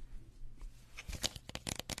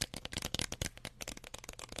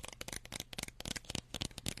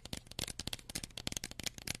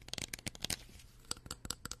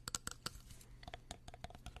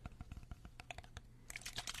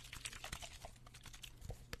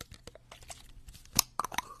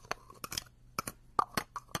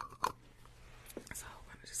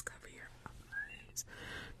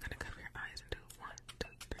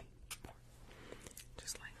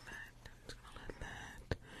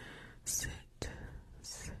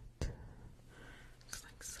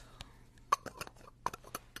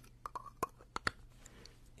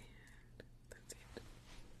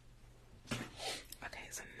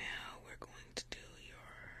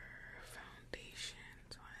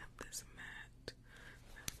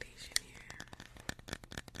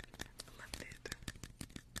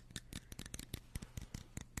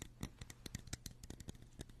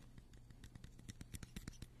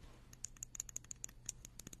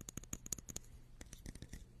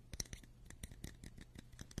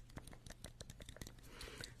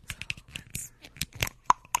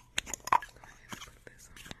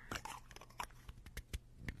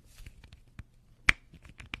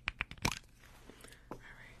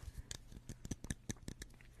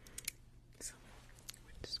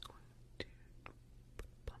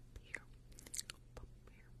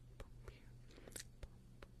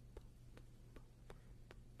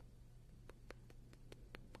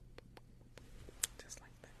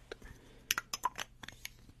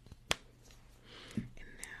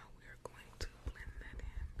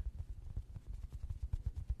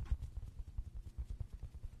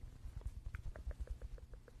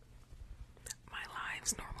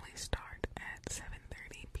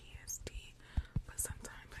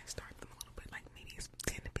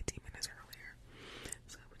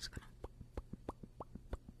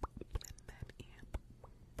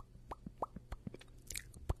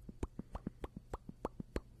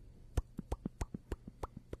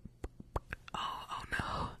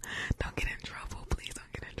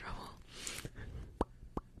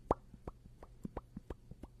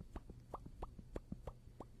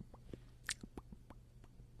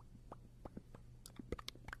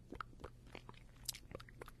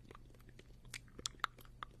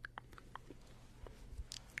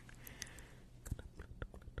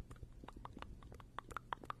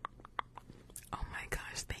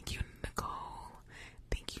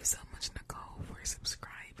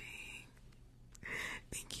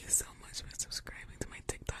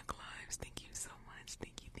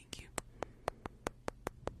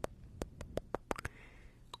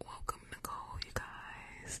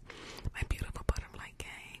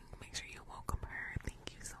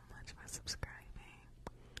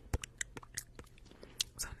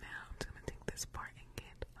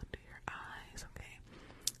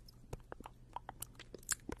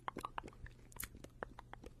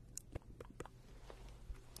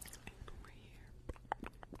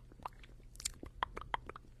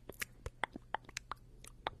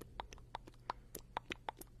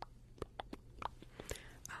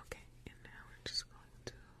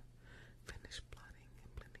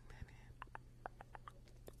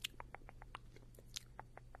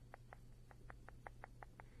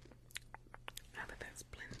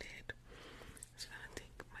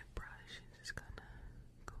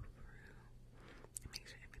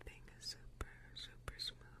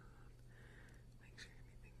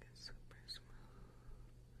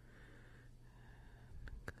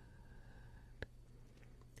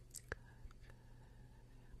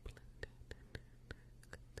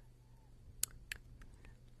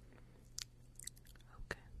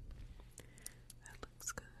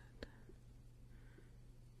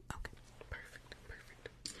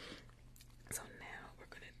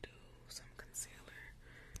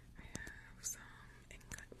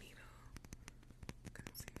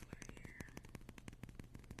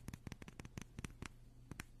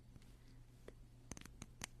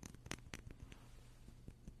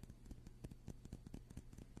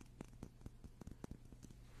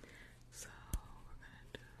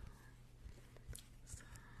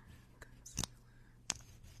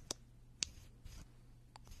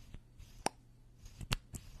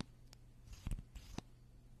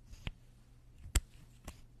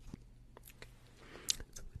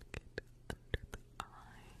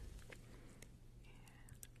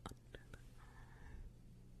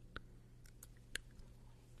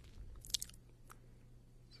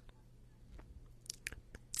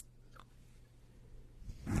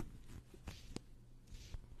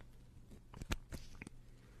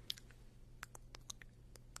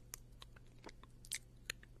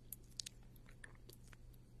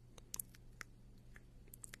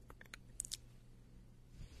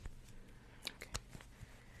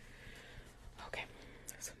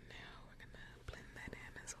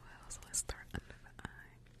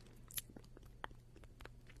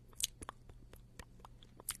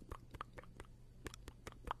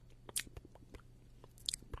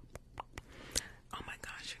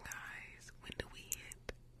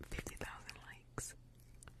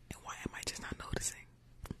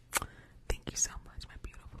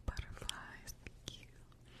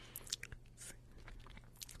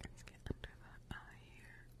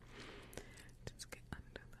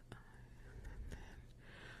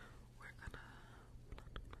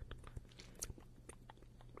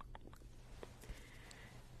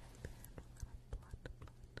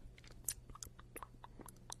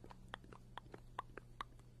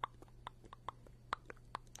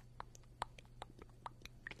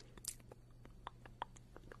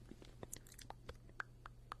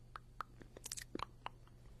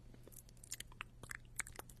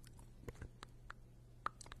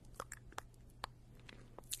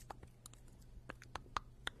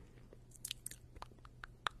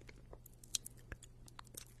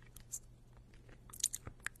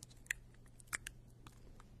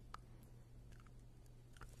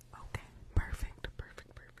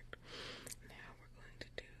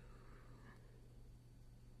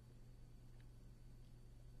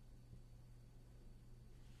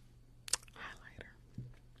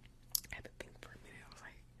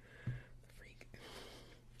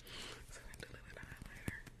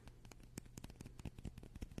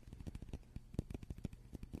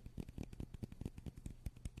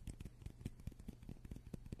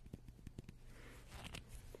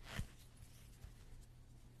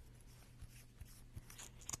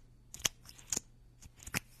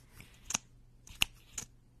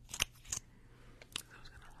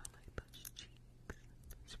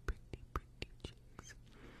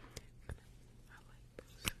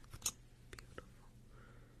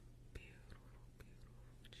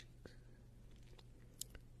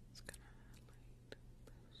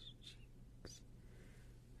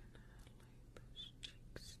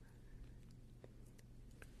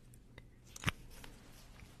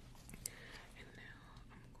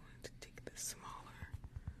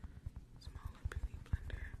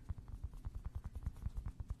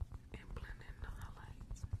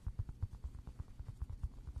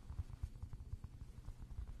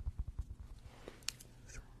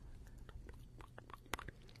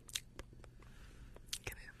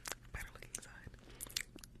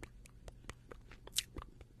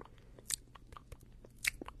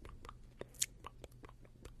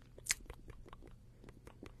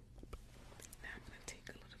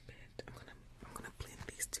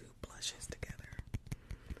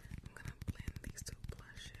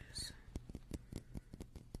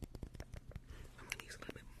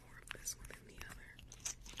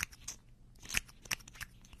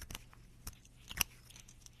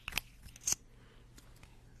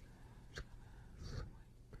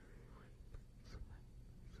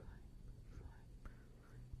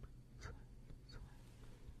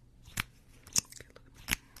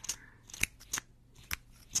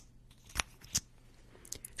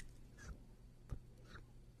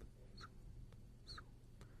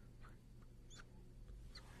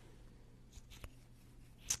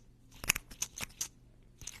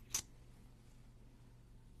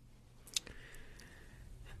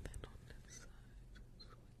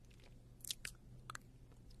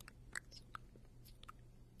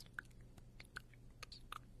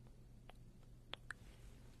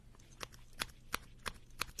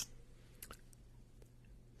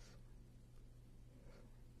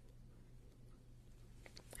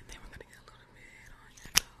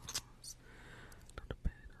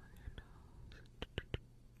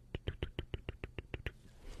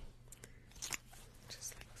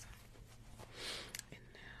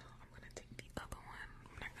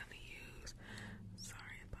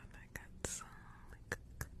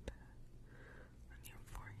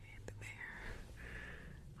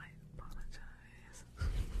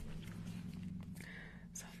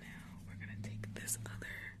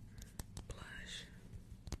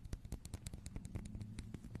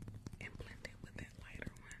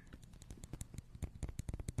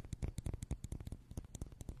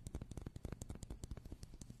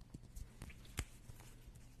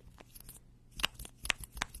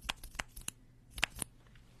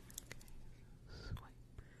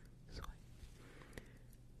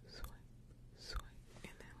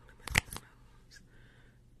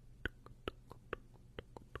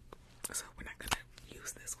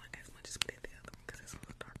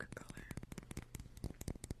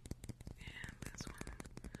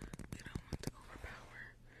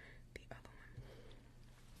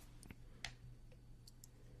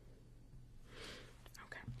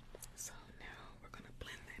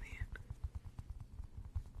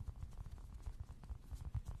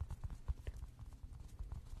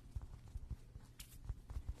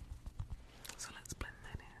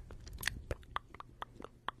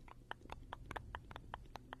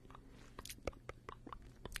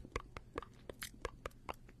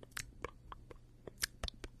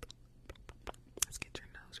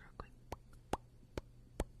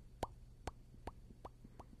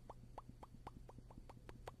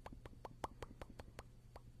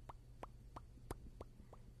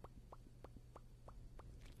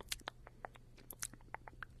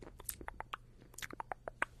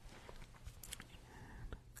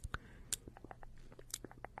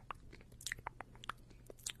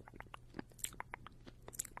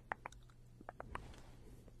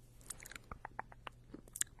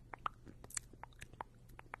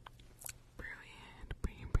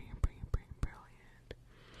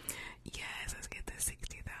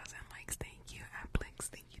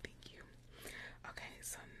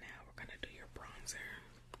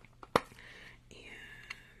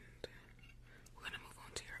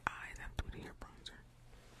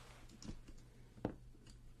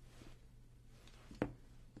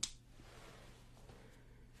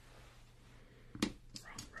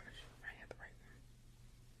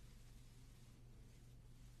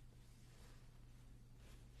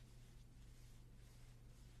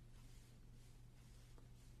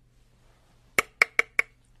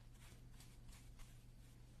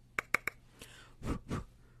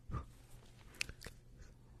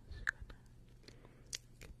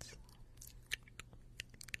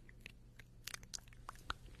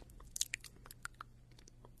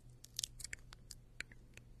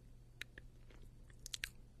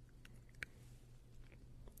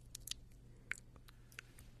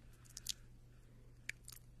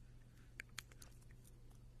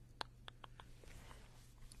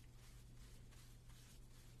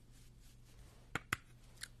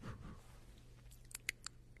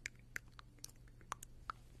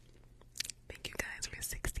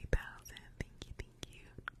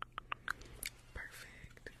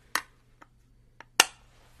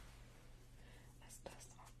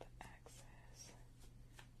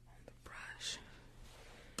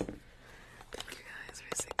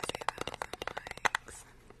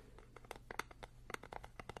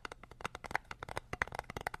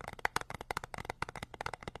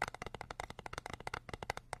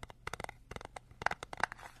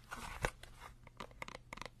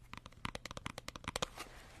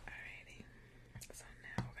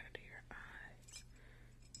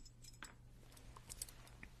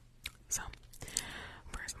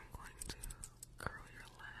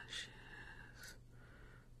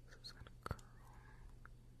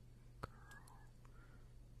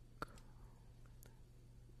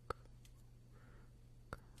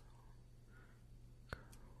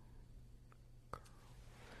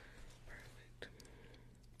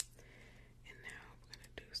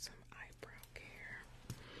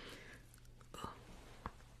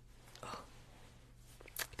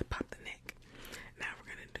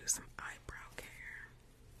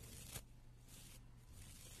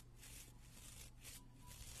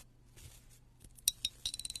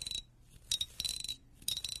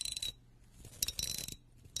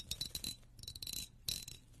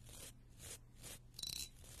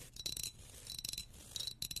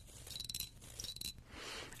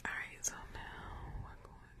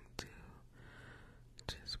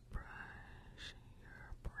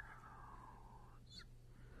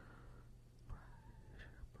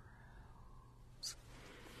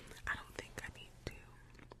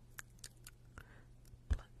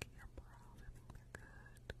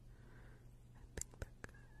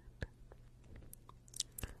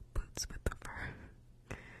 mess with the fur.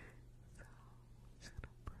 So, just gonna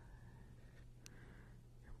brush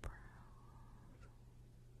your brows.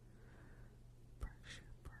 Brush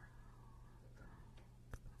your brows.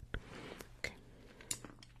 Okay.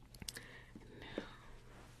 Now,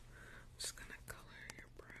 I'm just gonna color your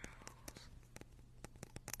brows.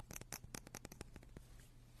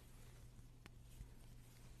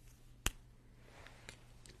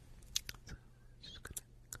 So, just gonna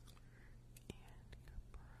color in your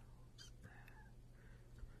brows there.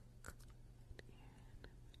 Color it in,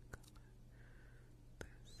 color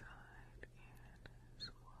this side in as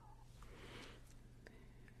well.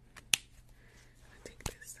 I'm gonna take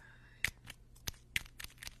this side.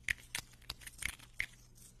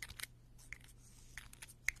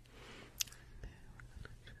 And then we're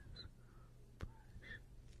gonna just brush those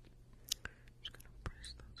brows. Just gonna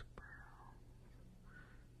brush those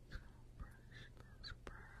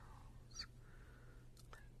brows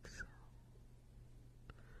like so.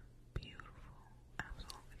 Beautiful,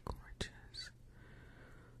 absolutely gorgeous,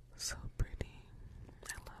 so pretty.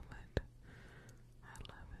 I love it. I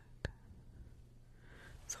love it.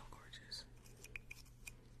 So gorgeous.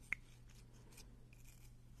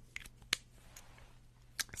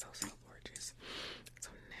 So gorgeous. So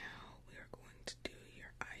now we are going to do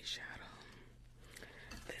your eyeshadow.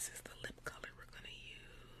 This is the lip color we're going to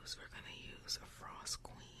use. We're going to use a Frost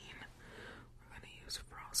Queen. We're going to use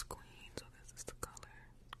Frost Queen. So this is the color.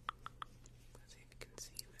 Let's see if you can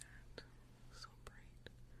see that. So bright.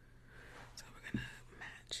 So we're going to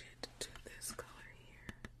match it to this color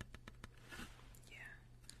here. Yeah.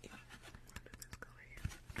 We're going to do this color here.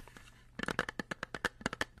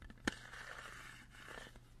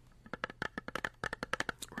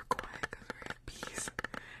 We're quiet because we're at peace.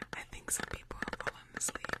 I think some people have fallen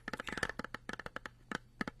asleep. Yeah.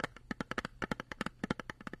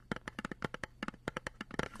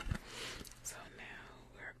 So now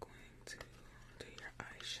we're going to do your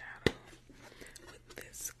eyeshadow with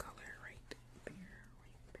this color right there.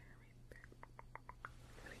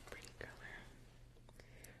 Really pretty color.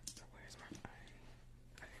 So where's my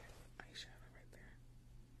eyeshadow right there?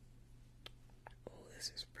 Oh,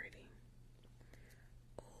 this is pretty.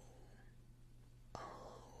 Oh,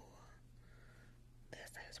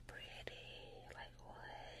 this is pretty. Like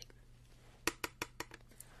what?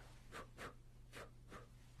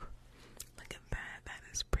 Look at that. That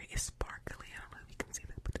is pretty. It's sparkly. I don't know if you can see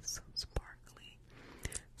that, but it's so sparkly.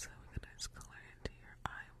 So we're gonna just color into your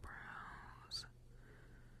eyebrows.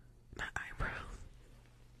 Not eyebrows.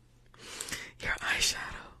 Your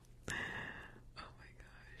eyeshadow. Oh my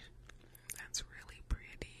gosh. That's really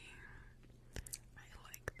pretty. I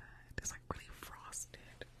like that. It's like really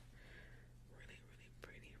frosted. Really, really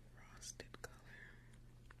pretty frosted color.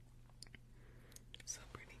 So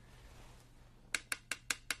pretty.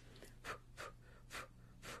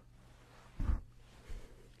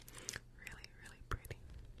 Really, really pretty.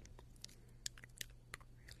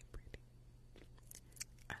 Really pretty.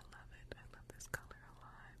 I love it. I love this color a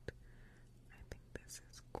lot. I think this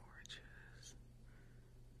is gorgeous.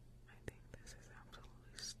 I think this is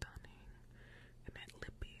absolutely stunning. And that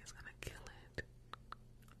lippy is gonna kill it.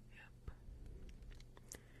 Yep.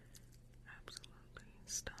 Absolutely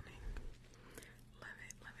stunning. Love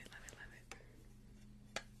it, love it, love it, love it.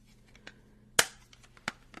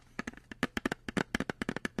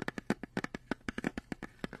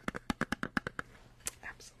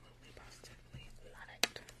 Absolutely, positively love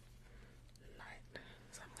it. Love it.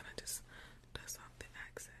 So I'm gonna just dust off the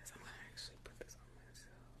excess. I'm gonna actually put this on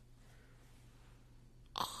myself.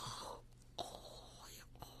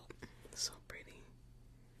 So pretty.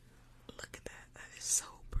 Look at that. That is so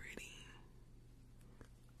pretty.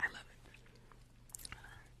 I love it.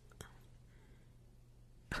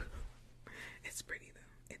 It's pretty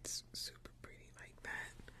though. It's super pretty like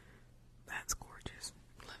that. That's gorgeous.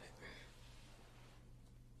 Love it.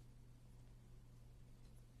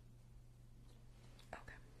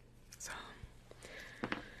 Okay. So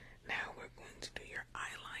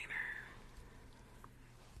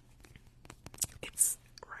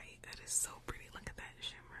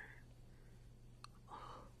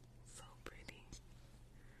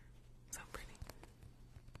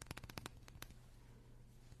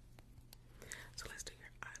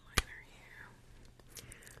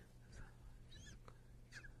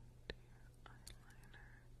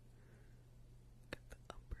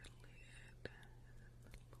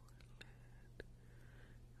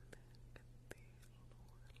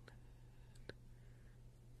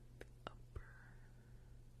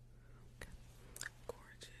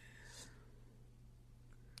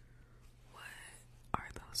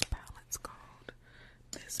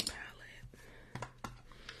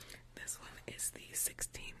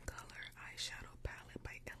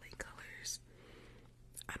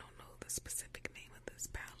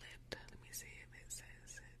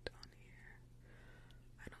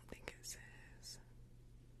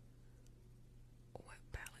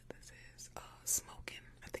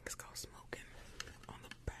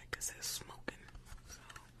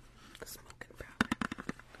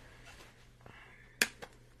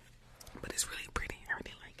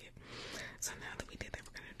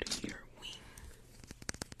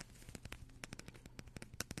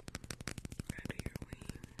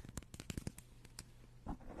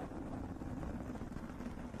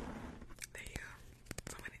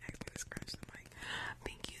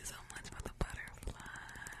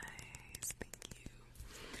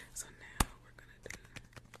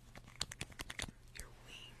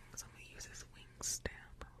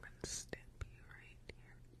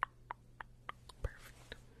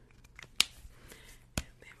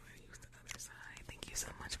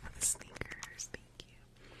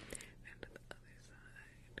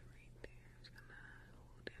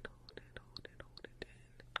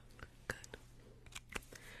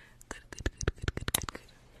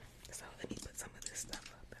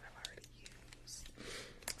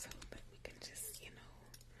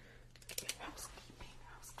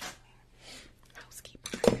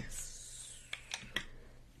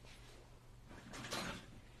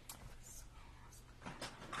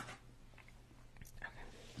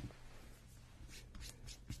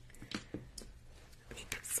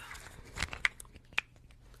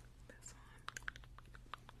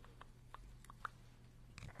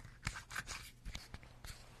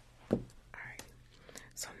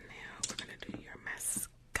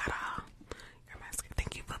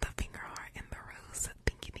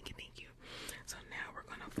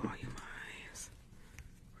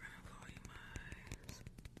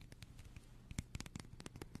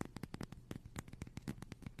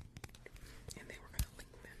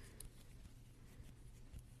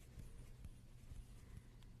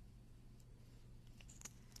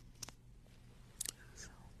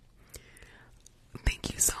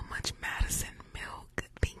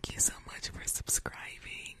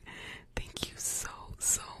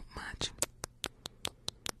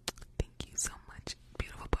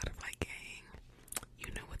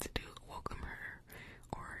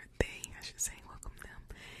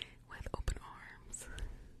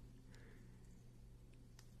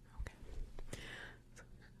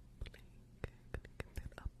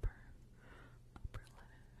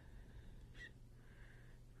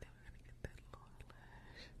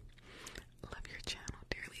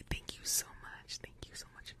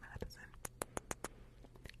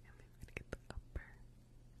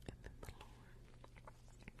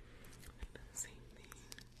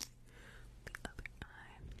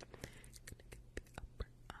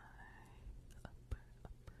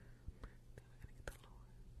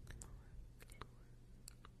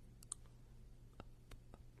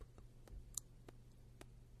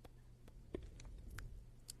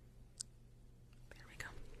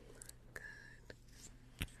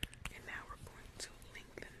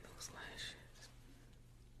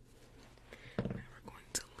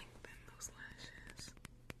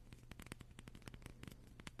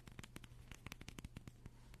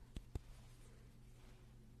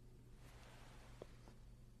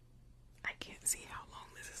can't see how long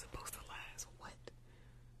this is supposed to last. What?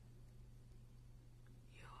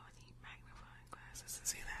 Yo, I need magnifying glasses to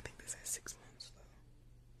see that. I think this has 6 months though.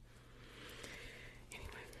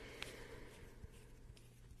 Anyway.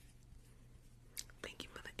 Thank you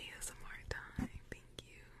for the ASMR time. Thank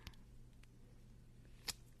you.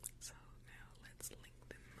 So now let's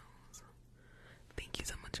lengthen those. Thank you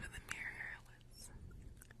so much for the mirror. Let's lengthen.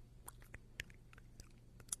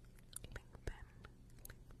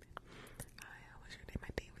 Hi, how was your day? My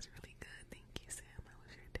day was really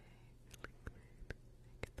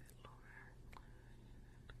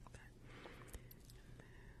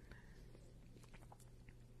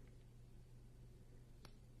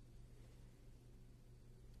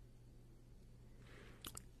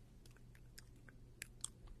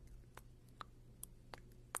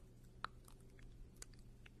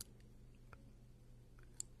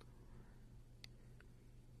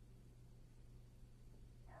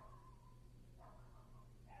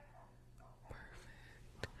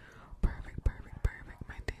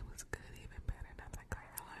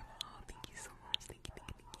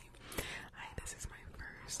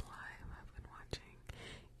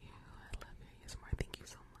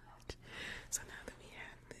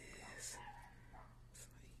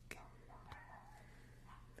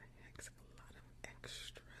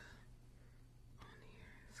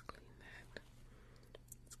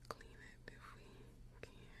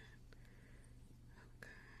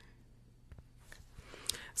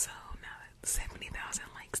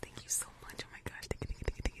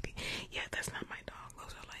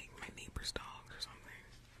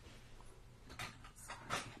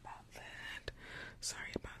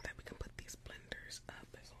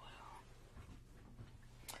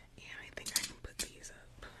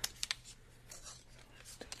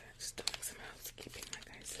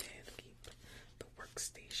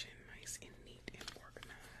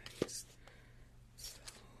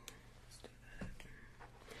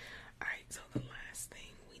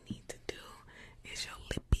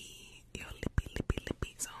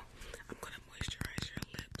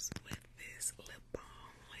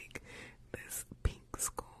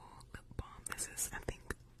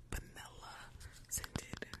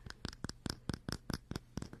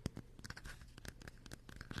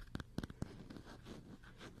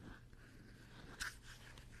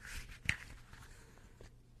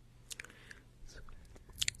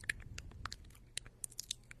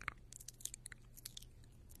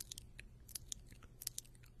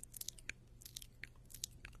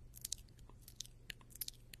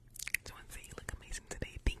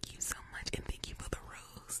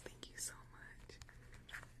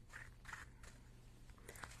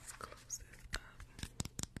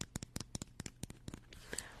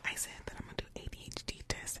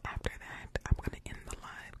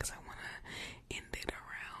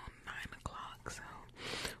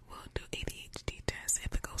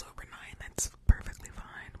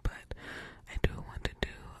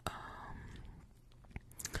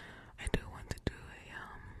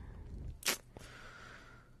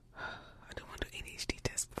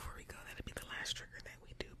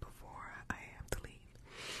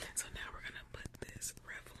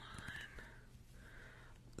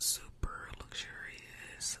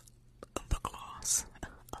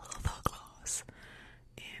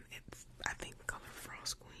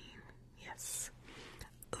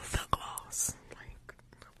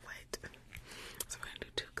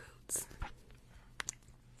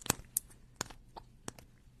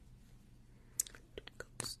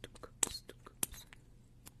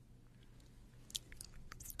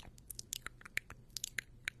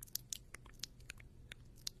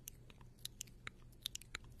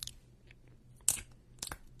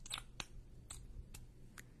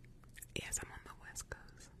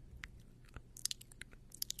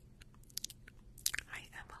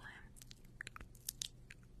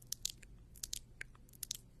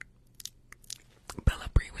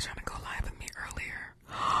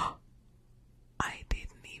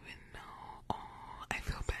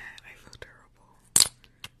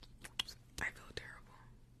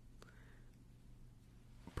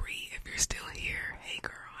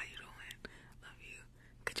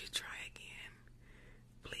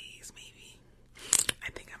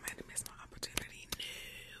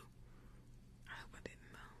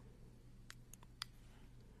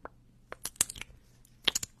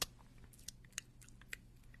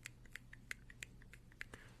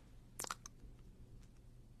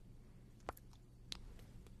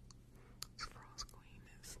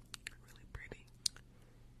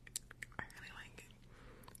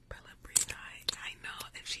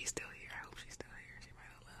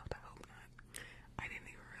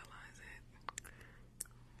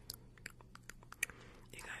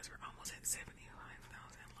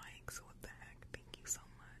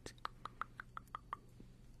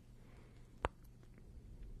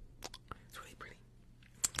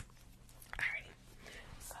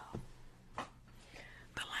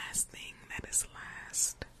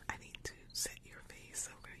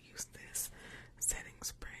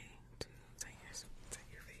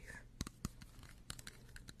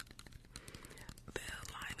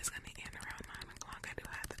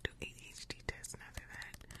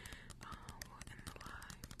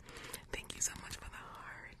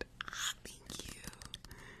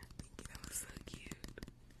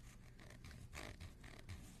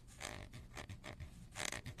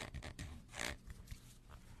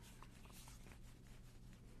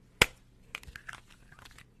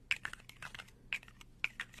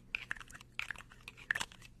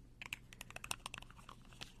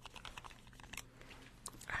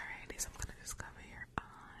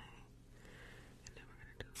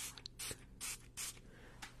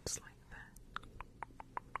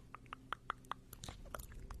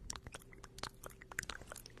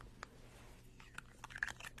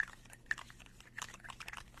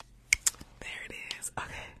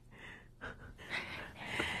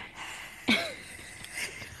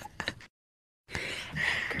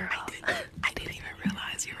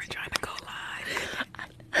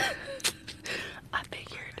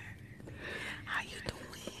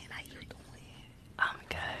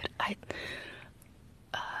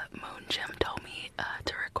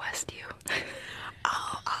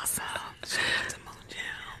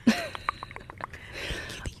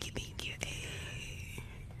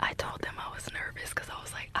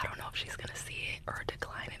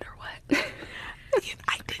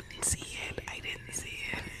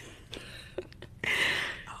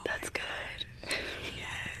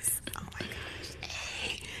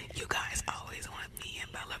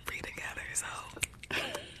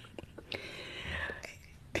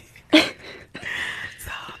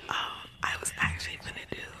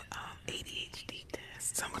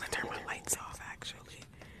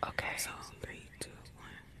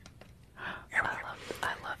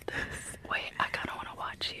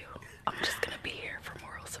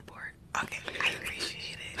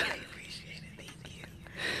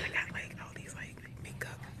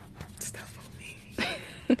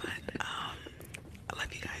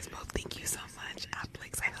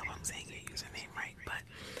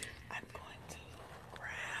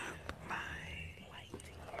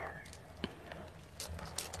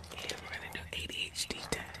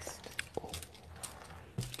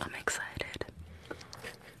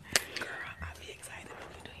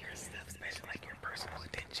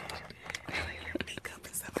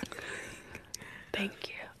Thank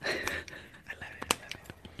you. I love it. I love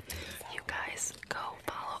it. You guys go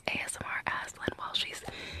follow ASMR Aslan while she's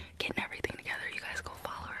getting everything together. You guys go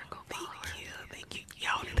follow her. Go follow her. Thank you.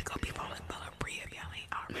 Y'all need to go be following Bella Brie if y'all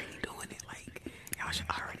ain't already doing it. Like, y'all should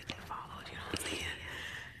already be followed. You know what I'm saying?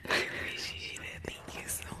 I appreciate it. Thank you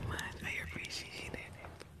so much. I appreciate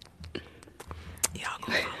it. Y'all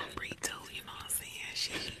go follow Brie too. You know what I'm saying?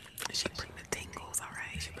 She bring the tingles,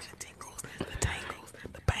 alright? She bring the tingles, the tangles,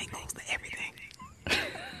 the bangles, the everything.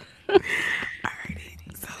 Alrighty,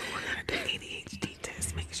 so we're gonna do ADHD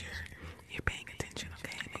test. Make sure you're paying attention,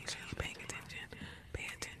 okay? Make sure you're paying attention. Pay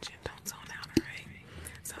attention, don't zone out, alright?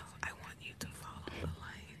 So I want you to follow the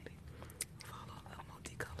light. Follow the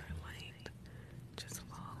multicolored light. Just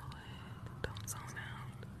follow it. Don't zone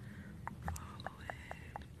out. Follow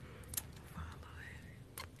it. Follow it.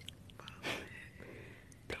 Follow it.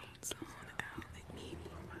 Don't zone out. Let me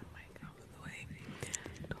move my mic out of the way.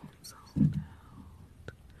 Don't zone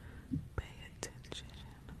out. Pay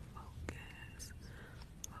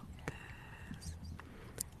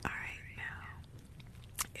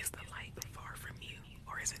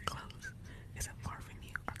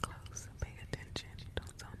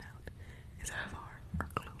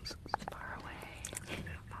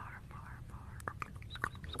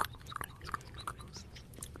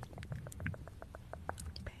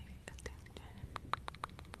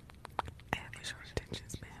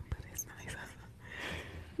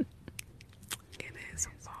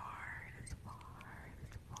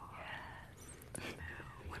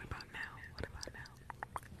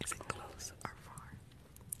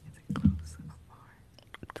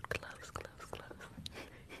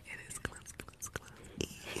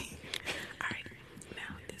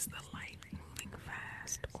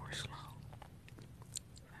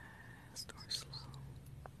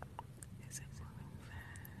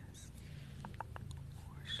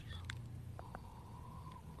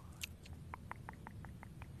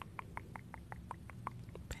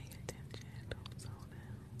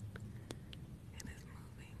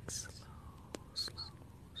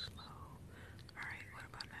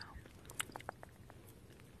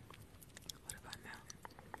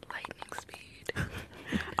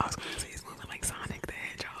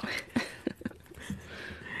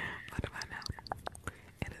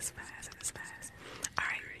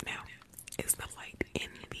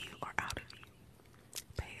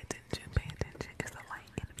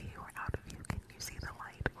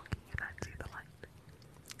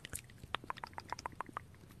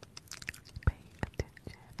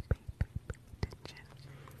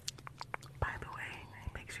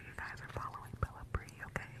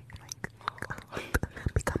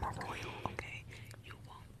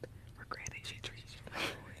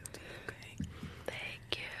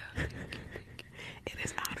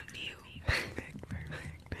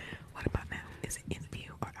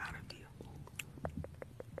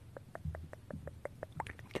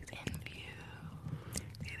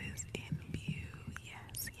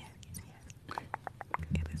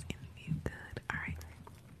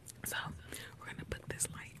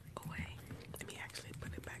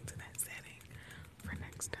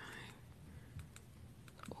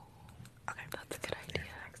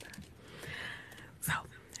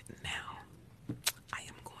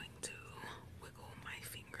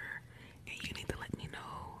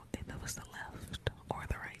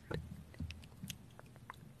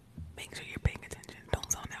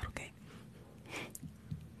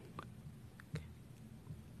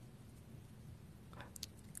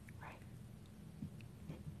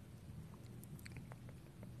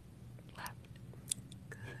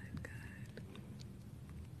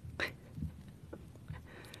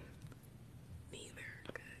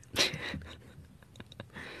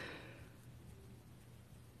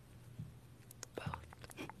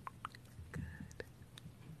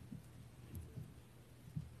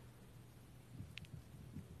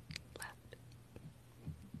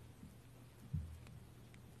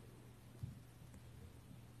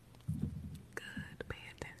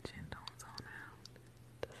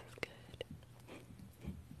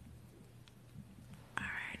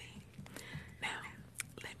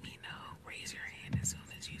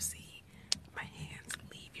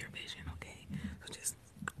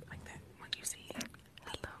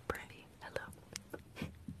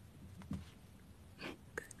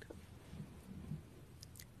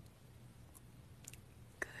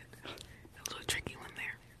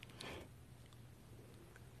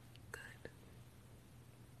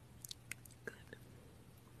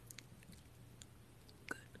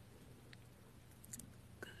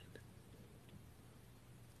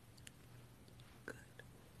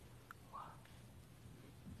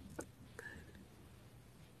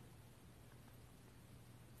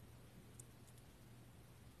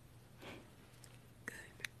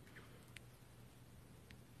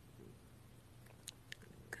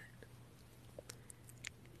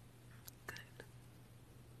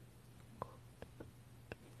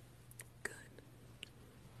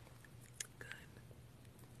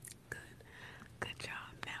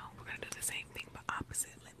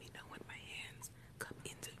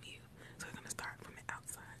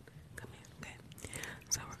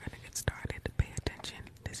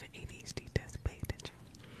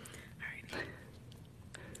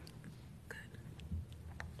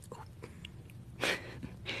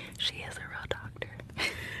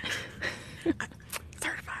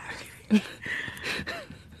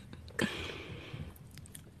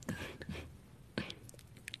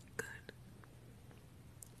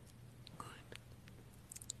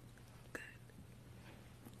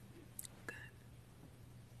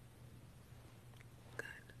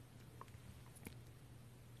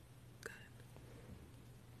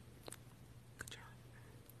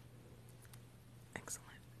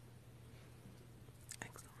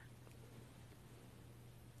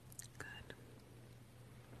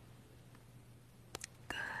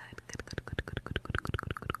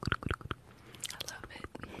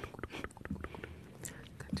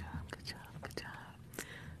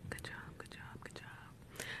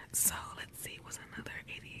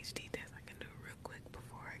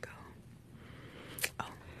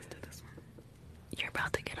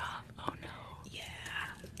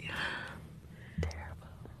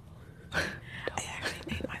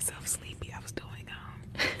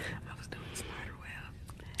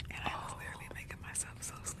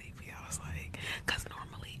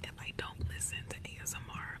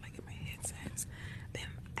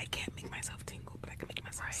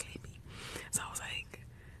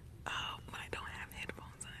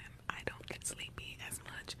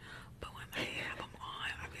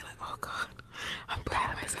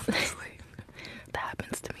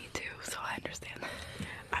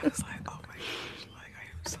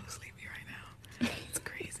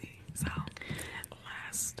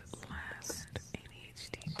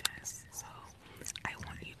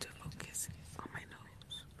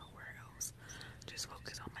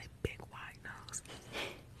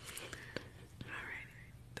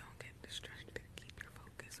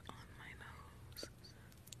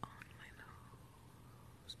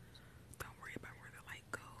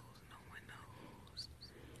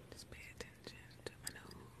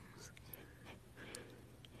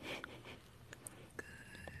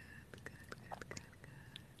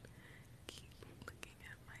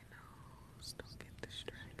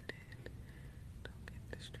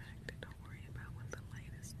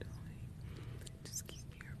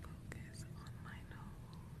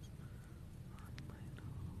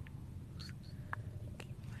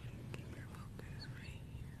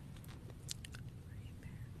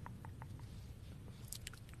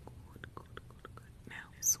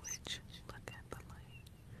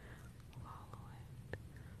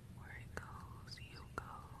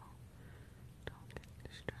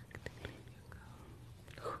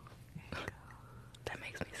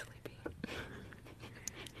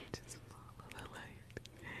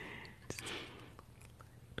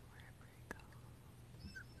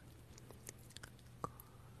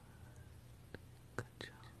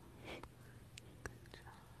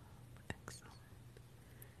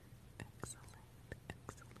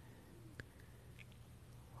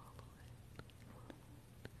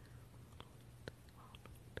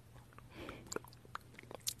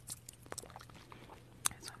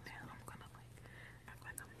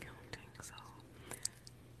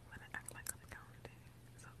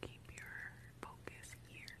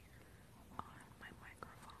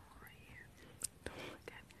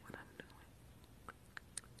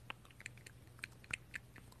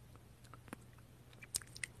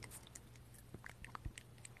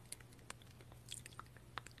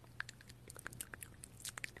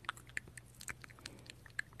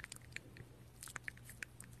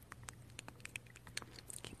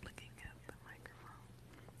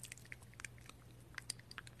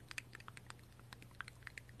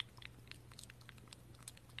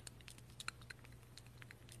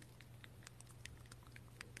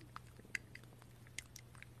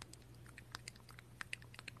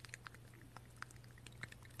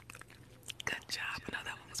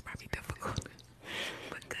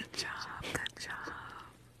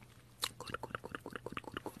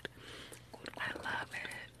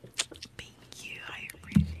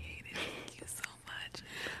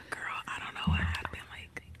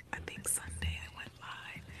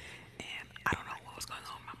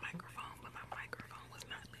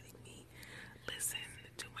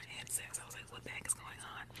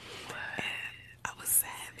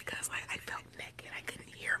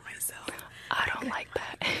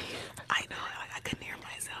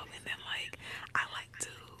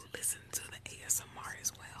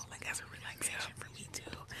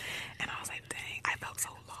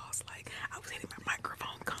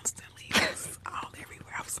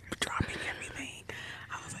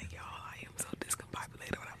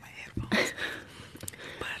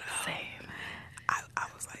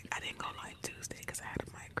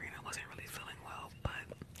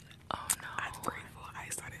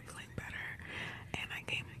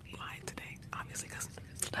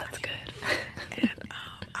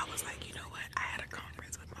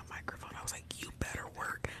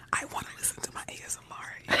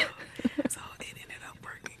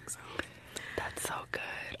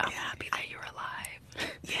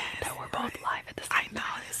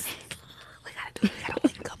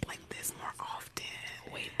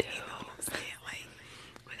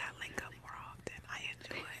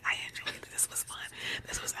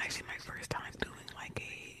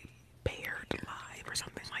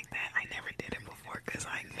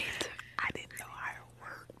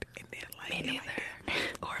it. neither.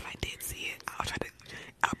 Or if I did see it,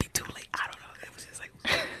 I'll be too late. I don't know. It was just like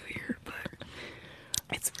weird, but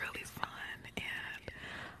it's really fun. And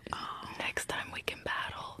Next time we can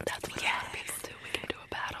battle. That's what a lot of people do. We can do a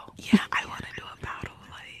battle. yeah, I want to do a battle.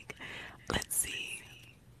 Like, let's see.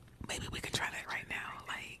 Maybe we can try that right now.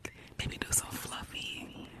 Like, maybe do some fluffy.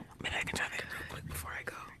 Maybe I can try that real quick before I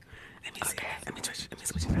go. Let me see. Okay. Let me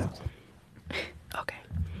switch it out. Okay.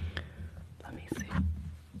 Let me see.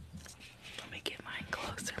 Let me get mine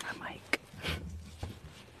closer, my mic.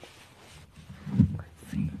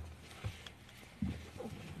 Let's see.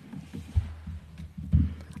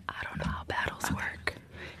 I don't know how battles work.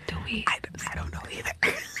 Do we? I don't know either.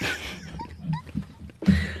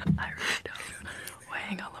 I really don't. Wait,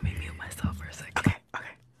 hang on. Let me mute myself for a second. Okay.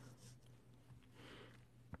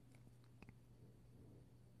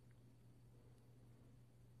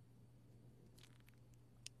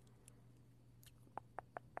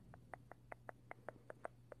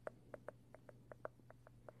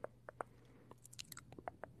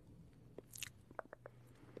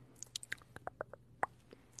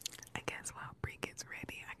 I guess while Bree gets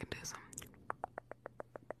ready, I can do some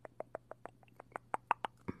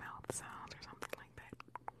mouth sounds or something like that.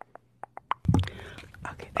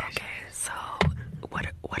 Okay. So what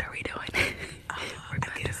are we doing? We're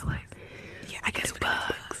gonna do like I guess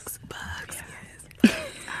bugs. Bugs, Yeah. yes.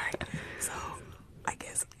 Alright. So I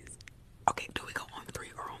guess do we go on 3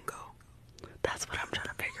 or on go? That's what I'm trying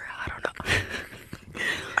to figure out. I don't know.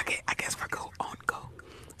 Okay, I guess we're on go.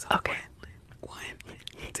 So Okay. 1,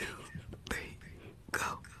 2, 3, go.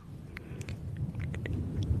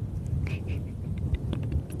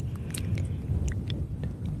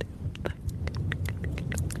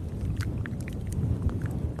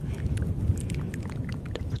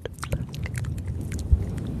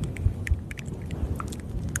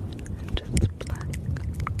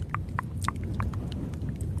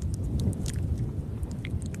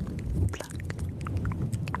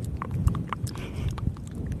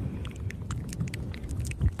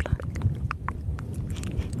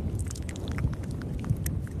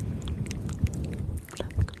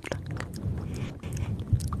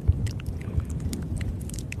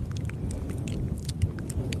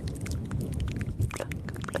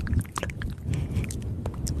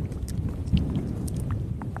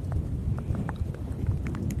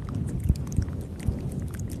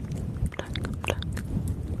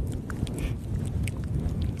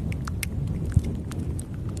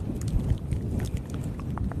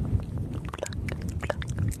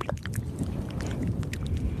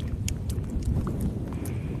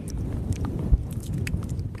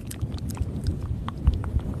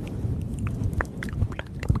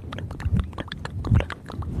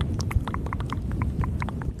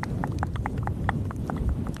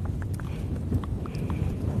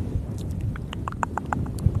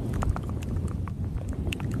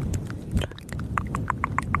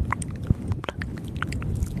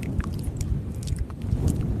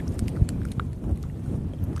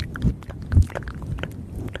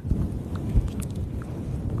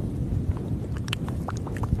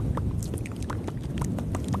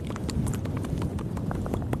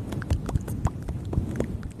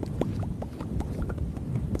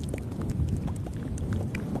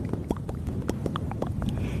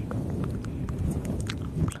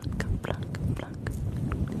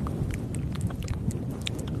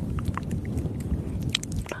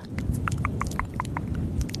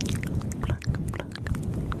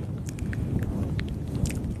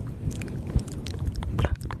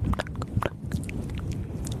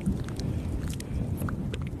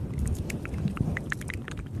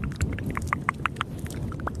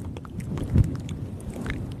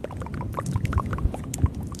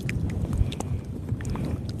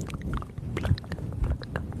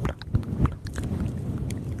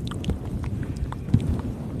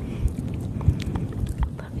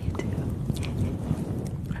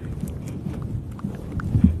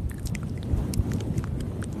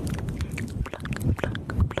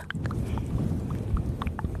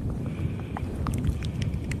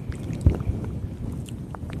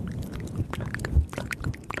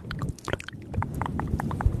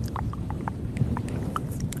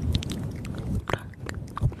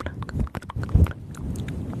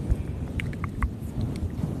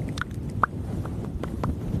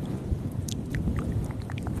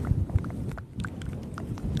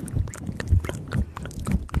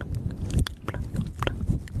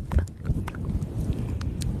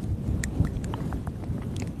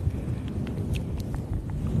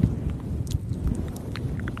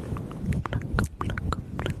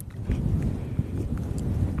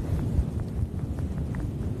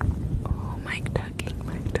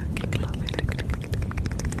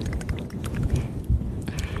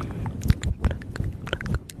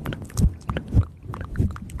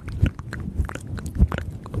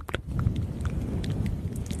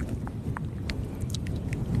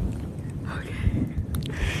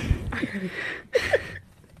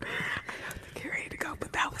 Get ready to go,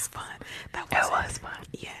 but that was fun. It was fun.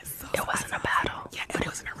 Yes. So, It wasn't a battle. Yeah, it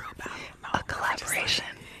wasn't a real battle. No, A collaboration.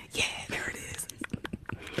 yeah, there it is.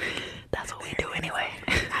 That's what we do anyway.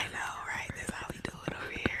 I know, right? That's how we do it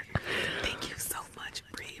over here. Thank you so much,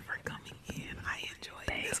 Bree, for coming in. I enjoyed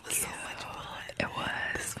it. This was so much fun. It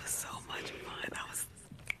was. This was so much fun.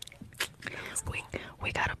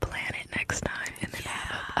 We gotta plan it next time, and then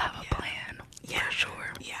have a plan. Yeah, for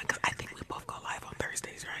sure. Yeah, because I think we both go live on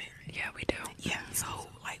Thursdays, right? Yeah, we do. Yeah, so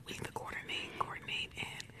like we need to coordinate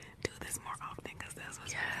and do this more often because this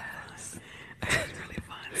was really fun. That was really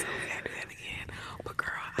fun. So we gotta do that again. But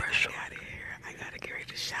girl, I gotta get out of here. I gotta get ready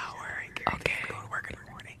to shower and get ready to go to work in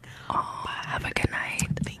the morning. Oh, have a good night.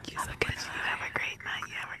 Thank you so much. You have a great night.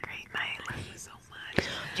 You have a great night. Love you so much.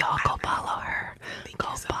 Y'all go follow her. Thank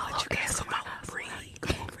you so much. You guys go follow Bree.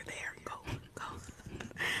 Go over there. Go.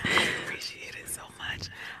 I appreciate it so much.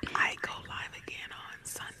 I go live again on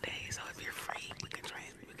Sunday, so if you're free, we can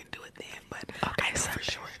do it then. But Okay,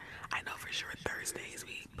 I know for sure Thursdays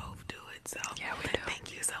we both do it. So Yeah, we do.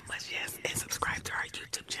 Thank you so much. Yes, and subscribe to our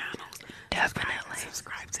YouTube channels. Definitely.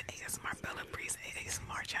 Subscribe to ASMR Bella Breeze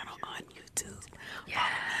ASMR channel on YouTube. Yes.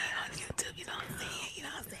 Follow me on YouTube. You know what I'm saying? You know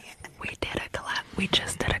what I'm saying? We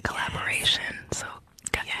just did a collaboration, so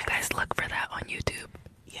you guys look for that on YouTube.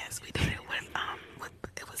 Yes, we did it with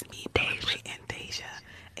it was me, Deja, and Deja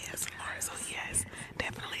ASMR. So yes,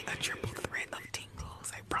 definitely a triple threat of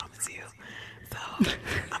tingles, I promise you. So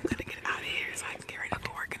I'm gonna